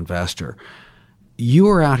potential investor. You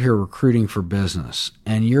are out here recruiting for business,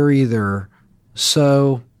 and you're either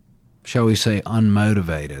so, shall we say,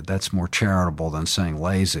 unmotivated, that's more charitable than saying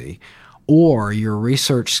lazy, or your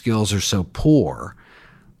research skills are so poor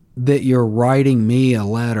that you're writing me a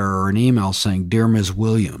letter or an email saying, "Dear Ms.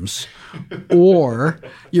 Williams," or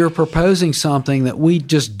you're proposing something that we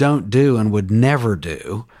just don't do and would never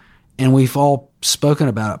do, and we've all spoken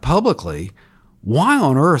about it publicly. Why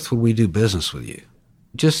on earth would we do business with you?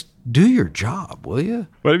 Just do your job, will you?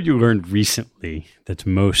 What have you learned recently that's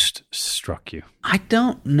most struck you? I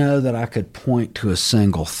don't know that I could point to a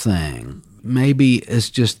single thing. Maybe it's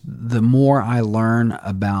just the more I learn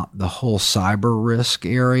about the whole cyber risk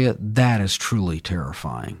area, that is truly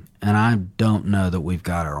terrifying. And I don't know that we've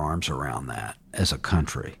got our arms around that as a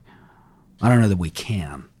country. I don't know that we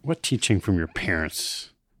can. What teaching from your parents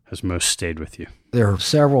has most stayed with you? There are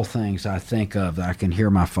several things I think of that I can hear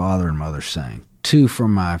my father and mother saying. 2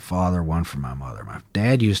 from my father, 1 from my mother. My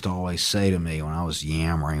dad used to always say to me when I was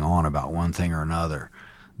yammering on about one thing or another,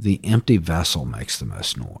 the empty vessel makes the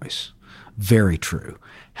most noise. Very true.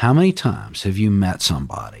 How many times have you met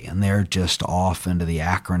somebody and they're just off into the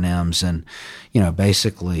acronyms and,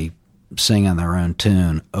 basically singing their own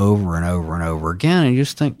tune over and over and over again, and you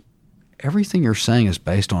just think everything you're saying is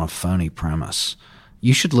based on a phony premise.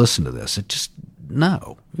 You should listen to this.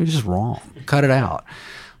 No, you're just wrong. Cut it out.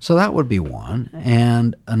 So that would be one.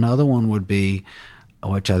 And another one would be,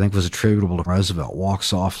 which I think was attributable to Roosevelt, walk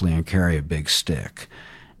softly and carry a big stick.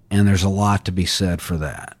 And there's a lot to be said for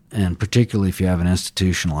that. And particularly if you have an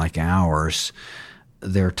institution like ours,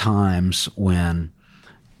 there are times when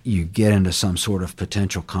you get into some sort of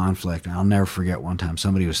potential conflict. And I'll never forget one time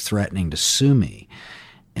somebody was threatening to sue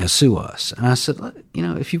us. And I said,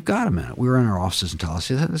 if you've got a minute, we were in our offices in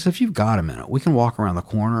Tallahassee. I said, if you've got a minute, we can walk around the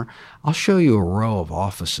corner. I'll show you a row of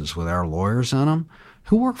offices with our lawyers in them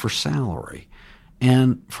who work for salary.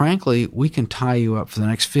 And frankly, we can tie you up for the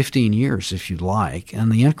next 15 years if you'd like,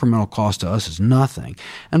 and the incremental cost to us is nothing.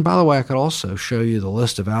 And by the way, I could also show you the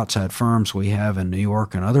list of outside firms we have in New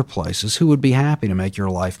York and other places who would be happy to make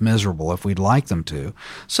your life miserable if we'd like them to.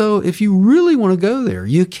 So if you really want to go there,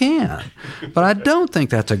 you can. But I don't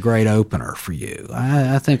think that's a great opener for you.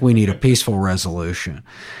 I think we need a peaceful resolution.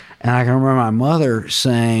 And I can remember my mother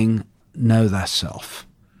saying, "Know thyself."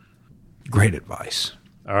 Great advice.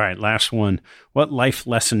 All right, last one. What life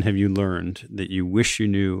lesson have you learned that you wish you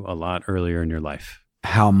knew a lot earlier in your life?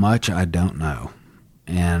 How much I don't know.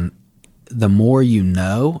 And the more you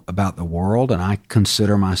know about the world, and I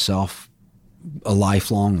consider myself a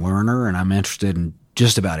lifelong learner, and I'm interested in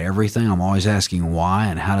just about everything. I'm always asking why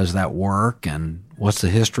and how does that work and what's the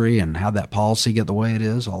history and how'd that policy get the way it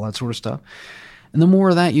is, all that sort of stuff. And the more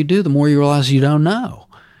of that you do, the more you realize you don't know.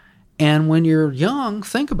 And when you're young,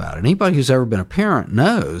 think about it. Anybody who's ever been a parent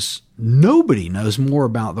knows nobody knows more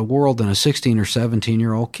about the world than a 16 or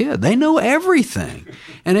 17-year-old kid. They know everything.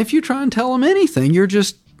 And if you try and tell them anything, you're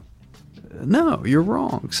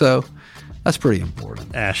wrong. So that's pretty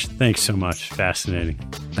important. Ash, thanks so much. Fascinating.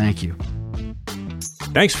 Thank you.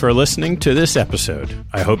 Thanks for listening to this episode.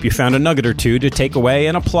 I hope you found a nugget or two to take away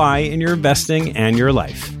and apply in your investing and your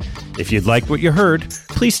life. If you'd like what you heard,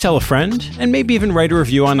 please tell a friend and maybe even write a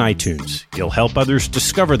review on iTunes. You'll help others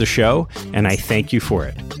discover the show, and I thank you for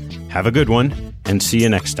it. Have a good one, and see you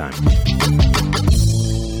next time.